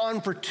going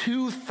on for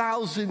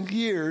 2,000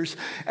 years,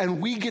 and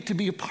we get to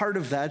be a part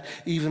of that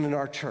even in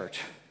our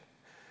church.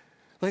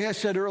 Like I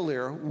said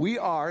earlier, we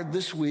are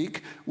this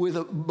week with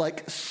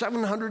like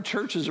 700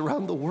 churches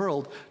around the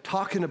world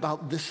talking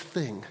about this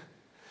thing.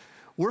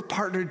 We're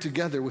partnered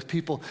together with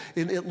people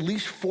in at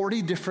least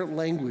 40 different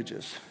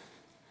languages,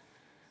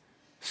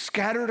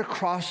 scattered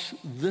across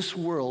this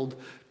world,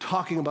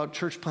 talking about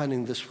church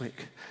planting this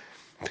week.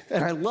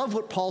 And I love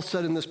what Paul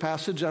said in this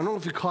passage. I don't know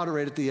if you caught it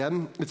right at the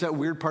end. It's that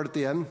weird part at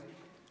the end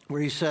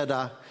where he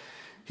said,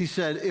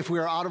 if we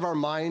are out of our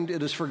mind,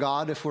 it is for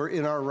God. If we're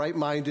in our right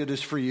mind, it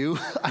is for you.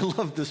 I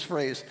love this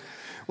phrase.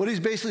 What he's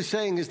basically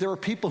saying is there are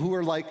people who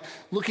are like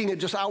looking at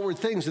just outward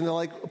things, and they're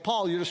like,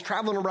 Paul, you're just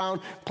traveling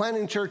around,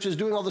 planting churches,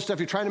 doing all this stuff.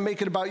 You're trying to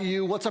make it about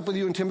you. What's up with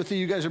you and Timothy?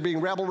 You guys are being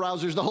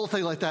rabble-rousers, the whole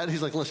thing like that. And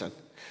he's like, listen,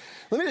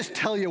 let me just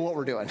tell you what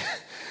we're doing.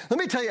 Let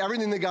me tell you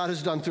everything that God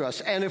has done through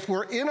us. And if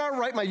we're in our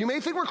right mind, you may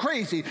think we're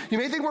crazy. You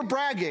may think we're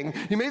bragging.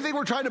 You may think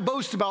we're trying to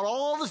boast about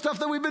all the stuff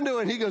that we've been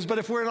doing. He goes, but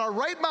if we're in our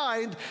right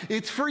mind,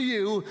 it's for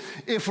you.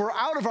 If we're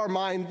out of our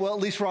mind, well, at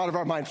least we're out of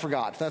our mind for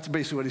God. That's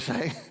basically what he's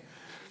saying.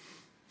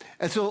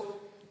 And so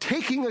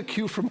taking a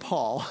cue from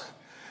Paul,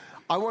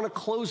 I want to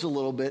close a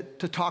little bit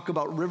to talk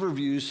about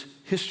Riverview's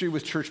history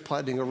with church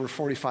planting over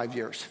 45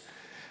 years.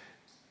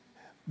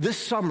 This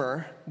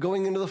summer,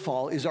 going into the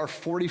fall, is our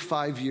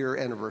 45-year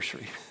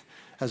anniversary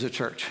as a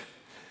church.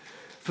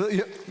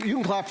 You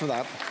can clap for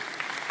that.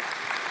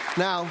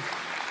 Now,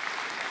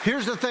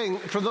 here's the thing.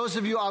 For those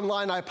of you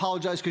online, I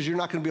apologize because you're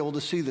not going to be able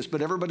to see this,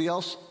 but everybody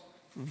else,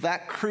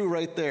 that crew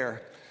right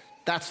there,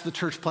 that's the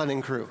church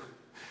planting crew.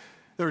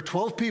 There were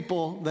 12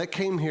 people that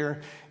came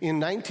here in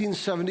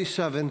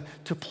 1977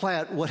 to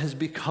plant what has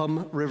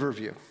become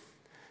Riverview.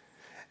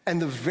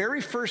 And the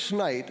very first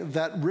night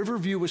that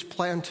Riverview was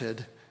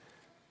planted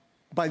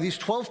by these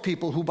 12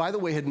 people who, by the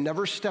way, had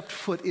never stepped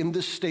foot in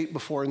this state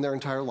before in their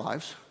entire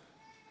lives,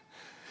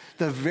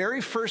 the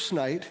very first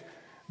night,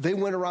 they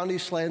went around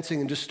East Lansing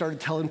and just started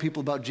telling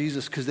people about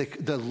Jesus because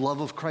the love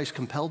of Christ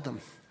compelled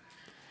them.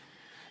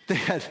 They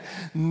had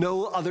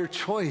no other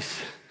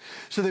choice.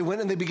 So they went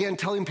and they began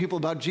telling people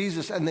about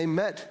Jesus, and they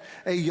met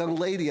a young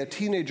lady, a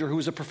teenager who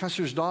was a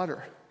professor's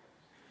daughter,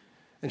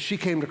 and she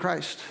came to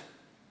Christ.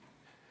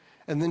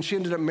 And then she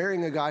ended up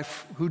marrying a guy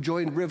who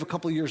joined Riv a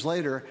couple of years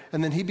later,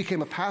 and then he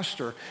became a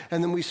pastor.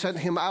 And then we sent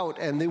him out,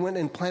 and they went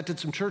and planted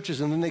some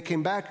churches, and then they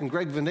came back, and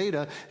Greg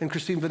Veneta and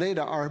Christine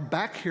Veneta are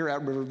back here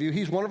at Riverview.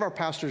 He's one of our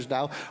pastors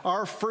now.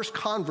 Our first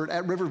convert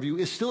at Riverview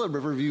is still at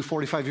Riverview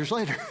 45 years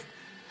later.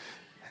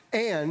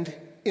 And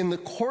in the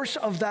course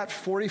of that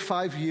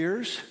 45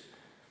 years,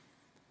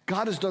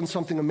 God has done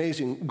something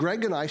amazing.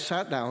 Greg and I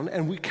sat down,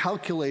 and we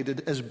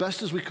calculated as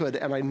best as we could,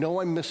 and I know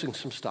I'm missing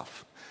some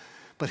stuff.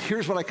 But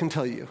here's what I can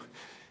tell you.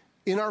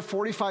 In our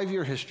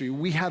 45-year history,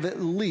 we have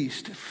at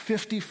least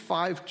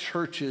 55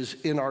 churches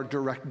in our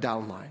direct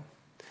downline.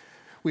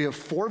 We have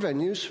 4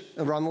 venues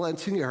around the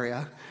Lansing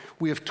area.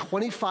 We have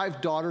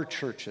 25 daughter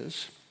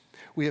churches.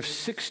 We have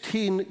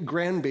 16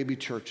 grandbaby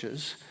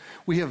churches.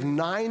 We have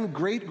 9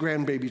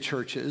 great-grandbaby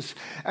churches.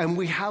 And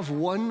we have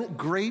 1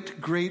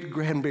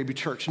 great-great-grandbaby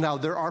church. Now,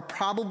 there are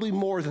probably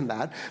more than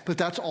that, but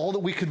that's all that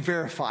we could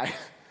verify.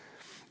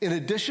 In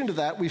addition to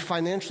that, we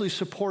financially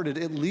supported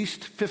at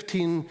least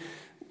 15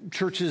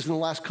 churches in the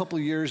last couple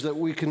of years that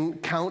we can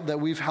count that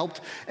we've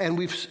helped, and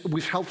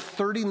we've helped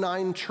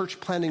 39 church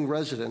planting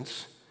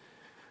residents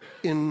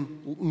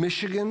in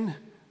Michigan,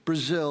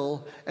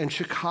 Brazil, and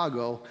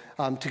Chicago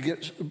to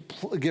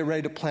get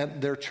ready to plant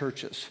their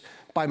churches.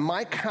 By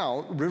my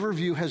count,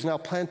 Riverview has now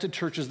planted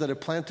churches that have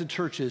planted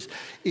churches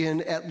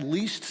in at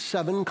least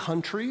 7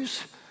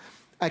 countries.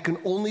 I can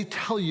only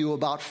tell you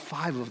about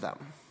 5 of them,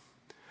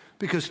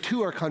 because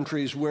 2 are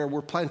countries where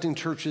we're planting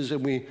churches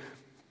and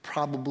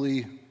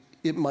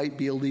it might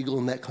be illegal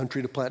in that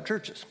country to plant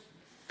churches.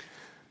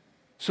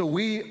 So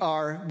we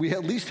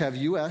at least have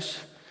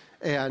US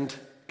and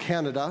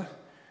Canada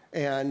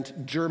and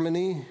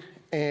Germany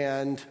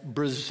and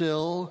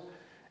Brazil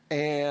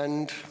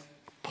and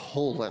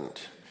Poland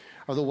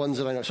are the ones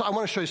that I know. So I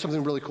want to show you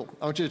something really cool.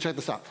 I want you to check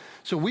this out.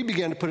 So we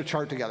began to put a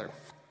chart together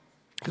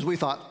because we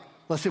thought,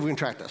 let's see if we can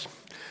track this.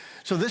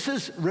 So this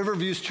is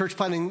Riverview's church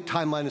planting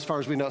timeline as far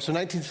as we know. So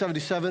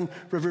 1977,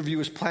 Riverview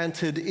was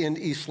planted in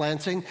East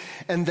Lansing.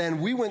 And then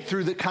we went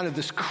through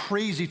this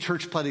crazy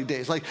church planting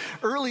days. Like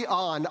early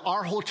on,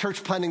 our whole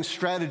church planting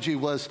strategy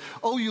was,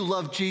 oh, you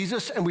love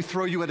Jesus, and we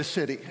throw you at a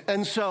city.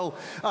 And so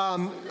a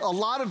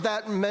lot of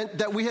that meant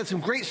that we had some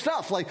great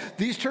stuff. Like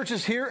these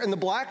churches here in the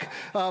black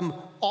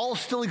all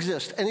still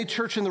exist. Any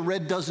church in the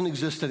red doesn't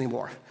exist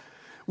anymore.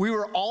 We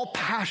were all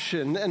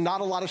passion and not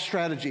a lot of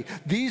strategy.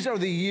 These are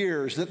the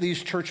years that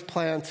these church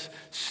plants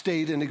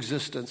stayed in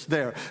existence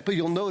there. But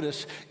you'll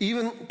notice,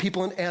 even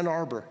people in Ann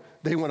Arbor,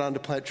 they went on to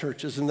plant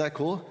churches. Isn't that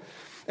cool?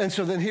 And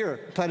so then here,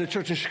 planted a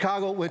church in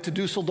Chicago, went to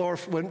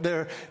Dusseldorf, went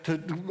there to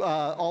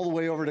all the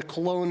way over to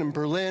Cologne and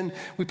Berlin.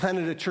 We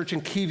planted a church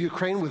in Kyiv,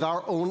 Ukraine with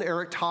our own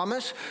Eric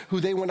Thomas, who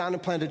they went on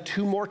and planted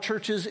 2 more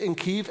churches in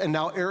Kyiv, and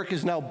now Eric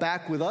is now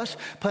back with us.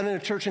 Planted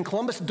a church in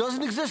Columbus,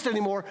 doesn't exist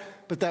anymore,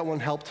 but that one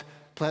helped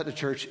plant a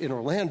church in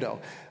Orlando.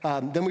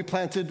 Then we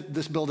planted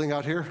this building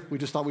out here. We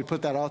just thought we'd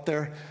put that out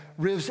there.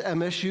 Riv's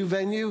MSU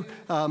venue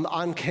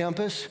on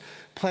campus.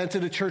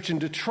 Planted a church in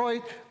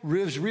Detroit,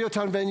 Riv's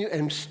Reotown venue,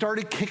 and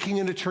started kicking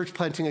into church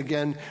planting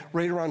again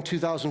right around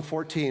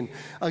 2014.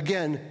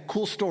 Again,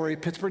 cool story.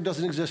 Pittsburgh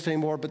doesn't exist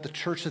anymore, but the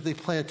church that they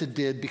planted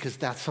did, because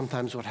that's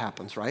sometimes what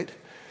happens, right?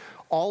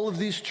 All of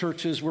these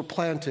churches were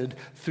planted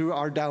through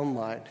our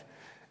downline.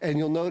 And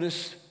you'll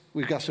notice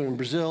we've got some in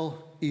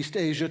Brazil, East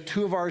Asia.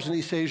 2 of ours in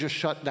East Asia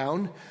shut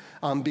down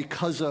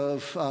because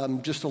of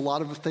just a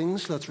lot of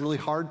things. That's a really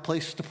hard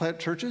place to plant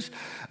churches.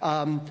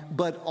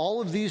 But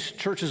all of these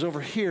churches over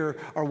here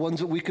are ones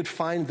that we could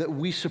find that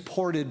we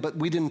supported, but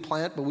we didn't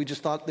plant, but we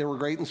just thought they were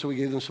great, and so we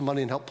gave them some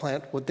money and helped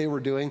plant what they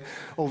were doing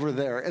over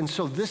there. And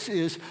so this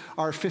is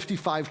our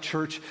 55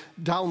 church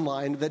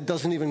downline that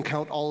doesn't even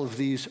count all of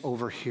these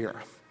over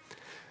here.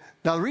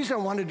 Now, the reason I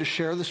wanted to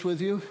share this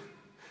with you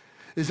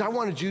is I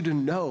wanted you to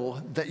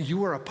know that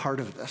you are a part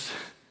of this.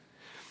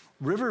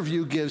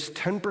 Riverview gives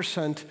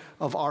 10%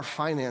 of our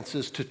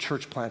finances to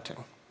church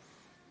planting.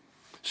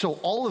 So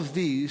all of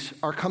these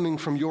are coming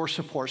from your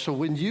support. So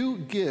when you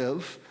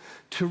give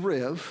to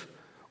Riv,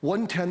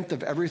 1/10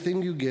 of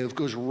everything you give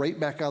goes right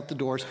back out the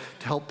doors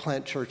to help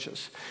plant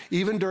churches.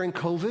 Even during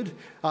COVID,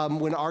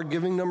 when our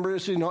giving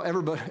numbers,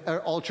 everybody,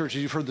 all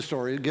churches, you've heard the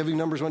story, giving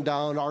numbers went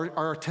down,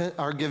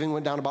 our giving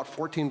went down about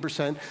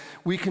 14%.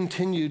 We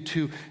continued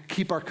to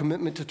keep our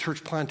commitment to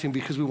church planting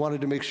because we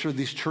wanted to make sure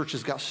these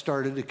churches got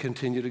started and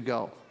continue to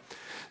go.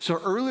 So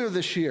earlier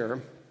this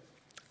year,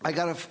 I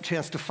got a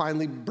chance to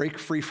finally break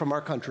free from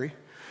our country.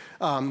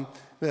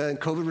 And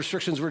COVID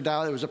restrictions were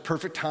down. It was a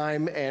perfect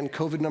time, and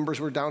COVID numbers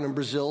were down in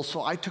Brazil.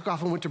 So I took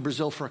off and went to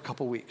Brazil for a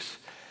couple weeks.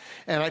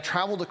 And I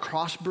traveled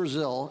across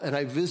Brazil, and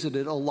I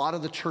visited a lot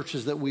of the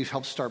churches that we've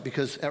helped start,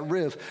 because at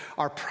Riv,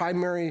 our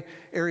primary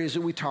areas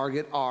that we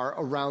target are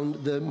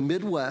around the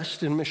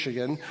Midwest in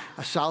Michigan,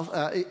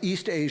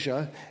 East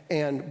Asia,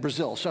 and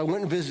Brazil. So I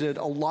went and visited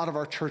a lot of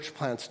our church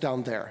plants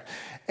down there.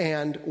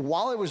 And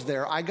while I was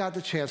there, I got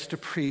the chance to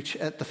preach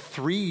at the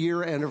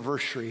 3-year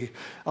anniversary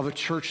of a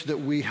church that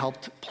we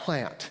helped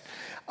plant.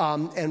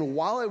 And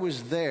while I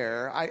was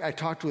there, I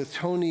talked with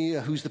Tony,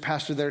 who's the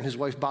pastor there, and his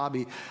wife,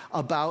 Bobby,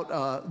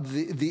 about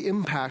the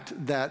impact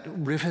that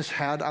Riv has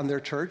had on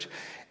their church.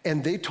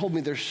 And they told me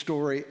their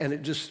story, and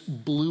it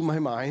just blew my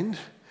mind.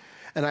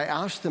 And I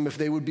asked them if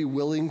they would be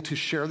willing to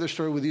share their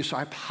story with you. So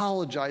I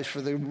apologize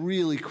for the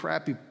really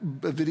crappy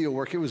video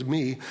work. It was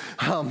me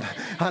on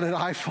an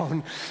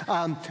iPhone.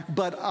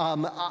 But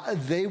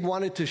they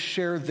wanted to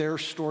share their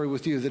story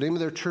with you. The name of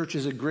their church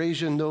is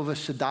Igreja Nova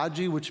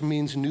Cidade, which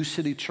means New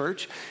City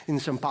Church in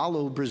São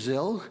Paulo,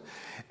 Brazil.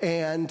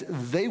 And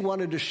they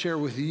wanted to share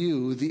with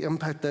you the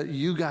impact that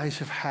you guys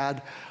have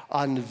had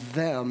on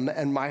them.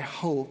 And my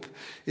hope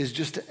is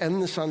just to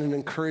end this on an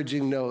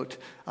encouraging note,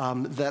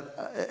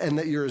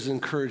 that you're as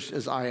encouraged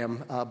as I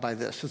am by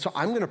this. And so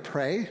I'm going to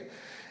pray,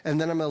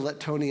 and then I'm going to let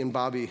Tony and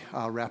Bobby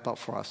wrap up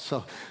for us.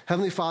 So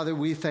Heavenly Father,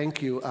 we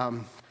thank you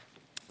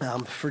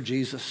for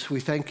Jesus. We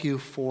thank you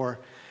for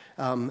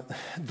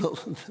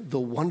the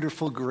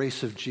wonderful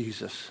grace of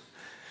Jesus,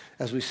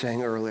 as we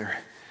sang earlier.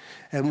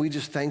 And we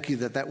just thank you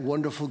that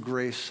wonderful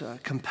grace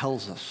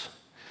compels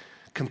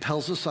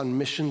us on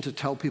mission to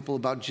tell people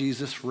about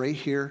Jesus right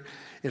here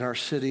in our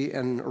city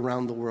and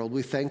around the world.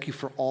 We thank you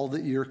for all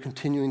that you're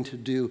continuing to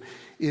do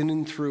in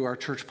and through our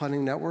church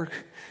planting network.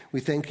 We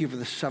thank you for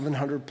the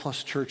 700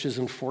 plus churches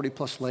in 40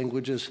 plus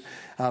languages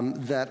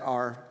that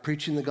are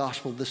preaching the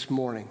gospel this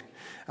morning.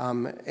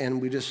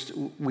 And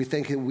we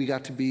think that we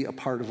got to be a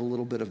part of a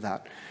little bit of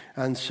that.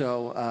 And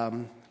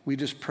so we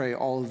just pray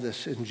all of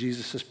this in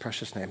Jesus'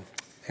 precious name.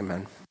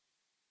 Amen.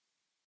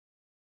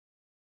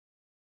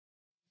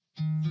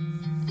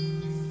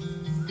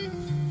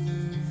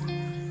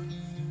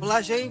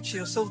 Olá, gente.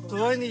 Eu sou o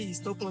Tony e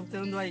estou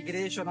plantando a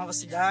Igreja Nova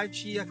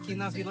Cidade aqui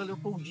na Vila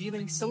Leopoldina,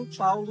 em São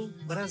Paulo,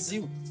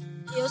 Brasil.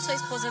 Eu sou a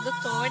esposa do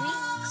Tony,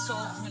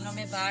 meu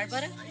nome é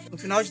Bárbara. No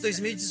final de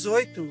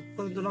 2018,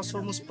 quando nós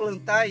fomos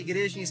plantar a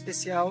igreja em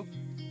especial,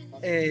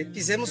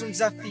 fizemos um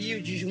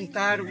desafio de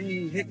juntar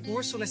um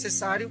recurso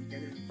necessário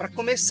para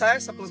começar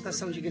essa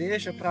plantação de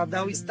igreja, para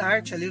dar o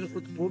start ali no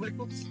culto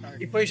público.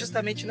 E foi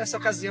justamente nessa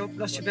ocasião que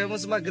nós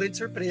tivemos uma grande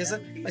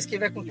surpresa, mas quem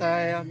vai contar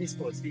é a minha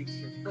esposa.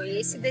 Foi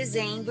esse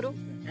dezembro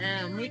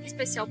muito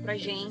especial para a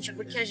gente,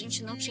 porque a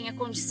gente não tinha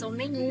condição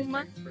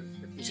nenhuma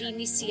de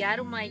iniciar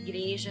uma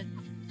igreja,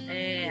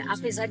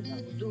 apesar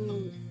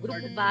do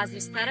grupo base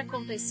estar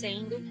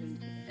acontecendo.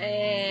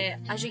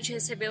 A gente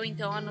recebeu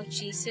então a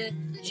notícia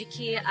de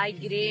que a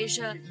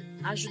igreja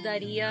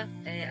ajudaria,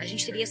 a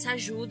gente teria essa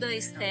ajuda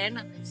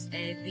externa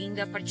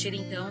vinda a partir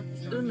então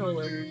do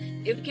Noel.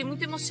 Eu fiquei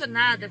muito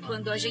emocionada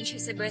quando a gente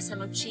recebeu essa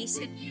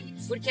notícia,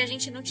 porque a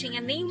gente não tinha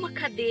nenhuma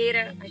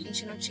cadeira, a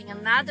gente não tinha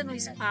nada no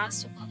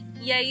espaço,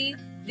 e aí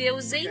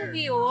Deus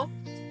enviou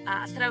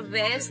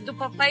através do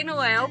Papai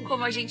Noel,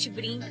 como a gente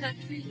brinca,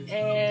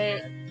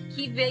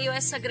 que veio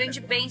essa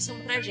grande bênção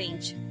pra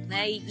gente.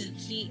 E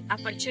que a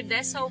partir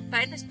dessa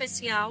oferta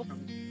especial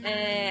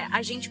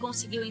a gente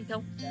conseguiu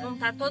então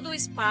montar todo o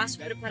espaço,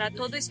 preparar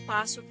todo o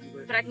espaço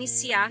para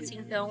iniciar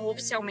então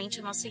oficialmente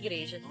a nossa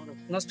igreja.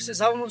 Nós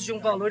precisávamos de um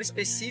valor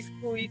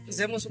específico e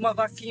fizemos uma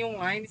vaquinha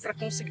online para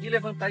conseguir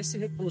levantar esse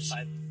recurso.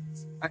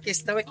 A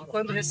questão é que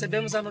quando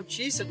recebemos a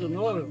notícia do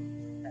Noel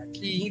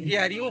que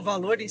enviaria um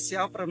valor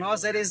inicial para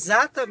nós, era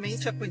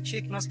exatamente a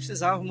quantia que nós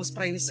precisávamos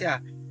para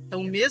iniciar. Então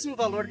o mesmo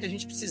valor que a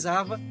gente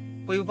precisava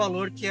foi o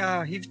valor que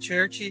a Riv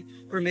Church,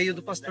 por meio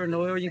do pastor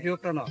Noel, enviou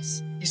para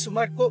nós. Isso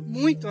marcou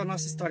muito a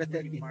nossa história até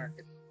aqui.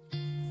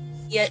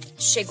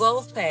 chegou a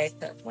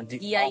oferta.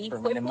 E aí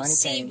foi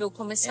possível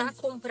começar a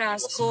comprar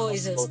as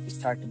coisas.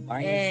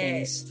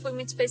 Foi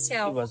muito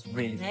especial.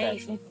 Né?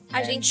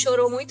 A gente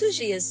chorou muitos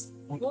dias.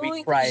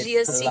 Muitos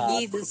dias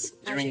seguidos.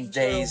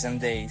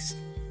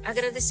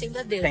 Agradecendo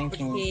a Deus.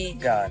 Porque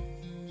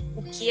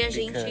o que a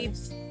gente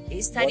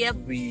estaria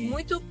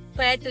muito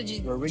perto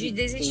de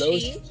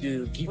desistir,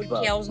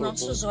 porque aos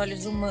nossos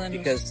olhos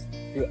humanos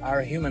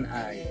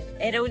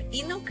era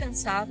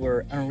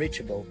inalcançável.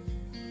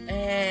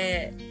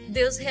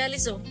 Deus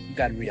realizou.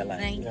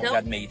 Né? Então,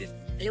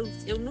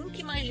 eu nunca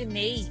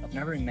imaginei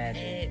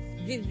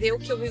viver o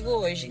que eu vivo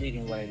hoje.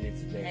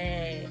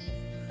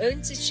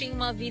 Antes tinha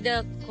uma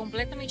vida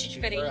completamente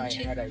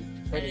diferente.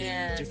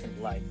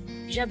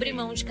 De abrir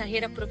mão de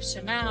carreira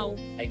profissional,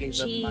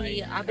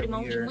 de abrir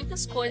mão de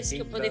muitas coisas que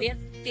eu poderia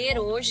ter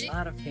hoje,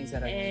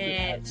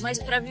 mas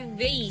para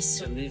viver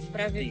isso,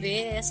 para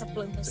viver essa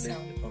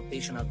plantação.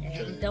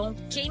 Então,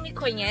 quem me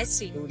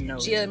conhece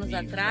de anos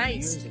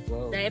atrás,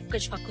 da época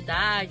de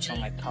faculdade,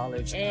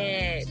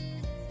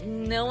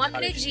 não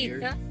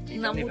acredita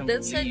na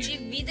mudança de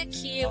vida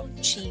que eu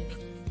tive,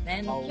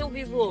 né? No que eu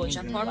vivo hoje,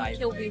 a forma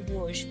que eu vivo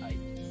hoje.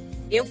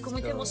 Eu fico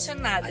muito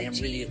emocionada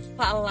de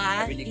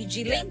falar e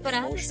de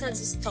lembrar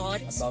dessas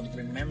histórias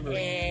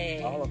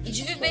e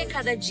de viver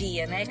cada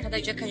dia, né?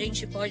 Cada dia que a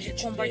gente pode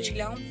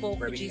compartilhar um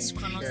pouco disso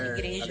com a nossa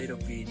igreja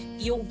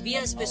e ouvir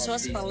as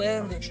pessoas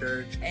falando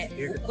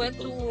o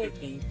quanto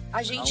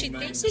a gente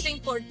tem sido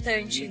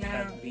importante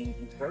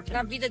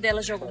na vida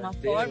delas de alguma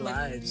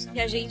forma, que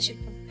a gente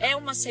é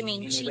uma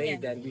sementinha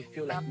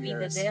na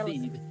vida delas.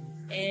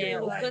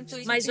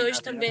 Mas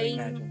hoje também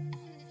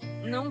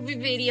não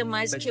viveria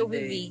mais o que eu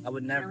vivi.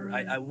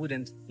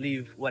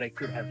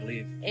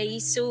 É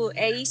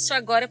isso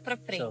agora pra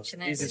frente,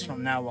 né?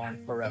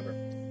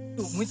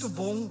 Muito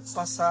bom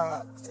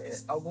passar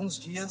alguns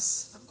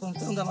dias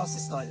contando a nossa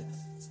história.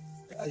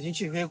 A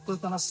gente vê o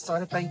quanto a nossa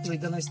história está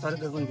incluída na história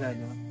do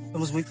Evangelho. Né?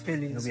 Estamos muito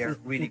felizes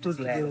por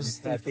tudo que Deus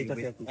tem feito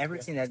até aqui. A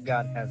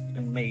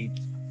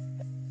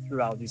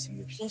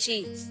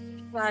gente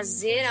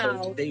fazer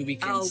algo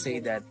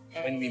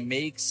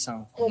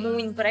como um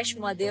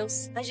empréstimo a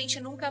Deus, a gente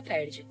nunca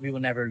perde.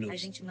 A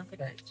gente nunca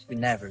perde.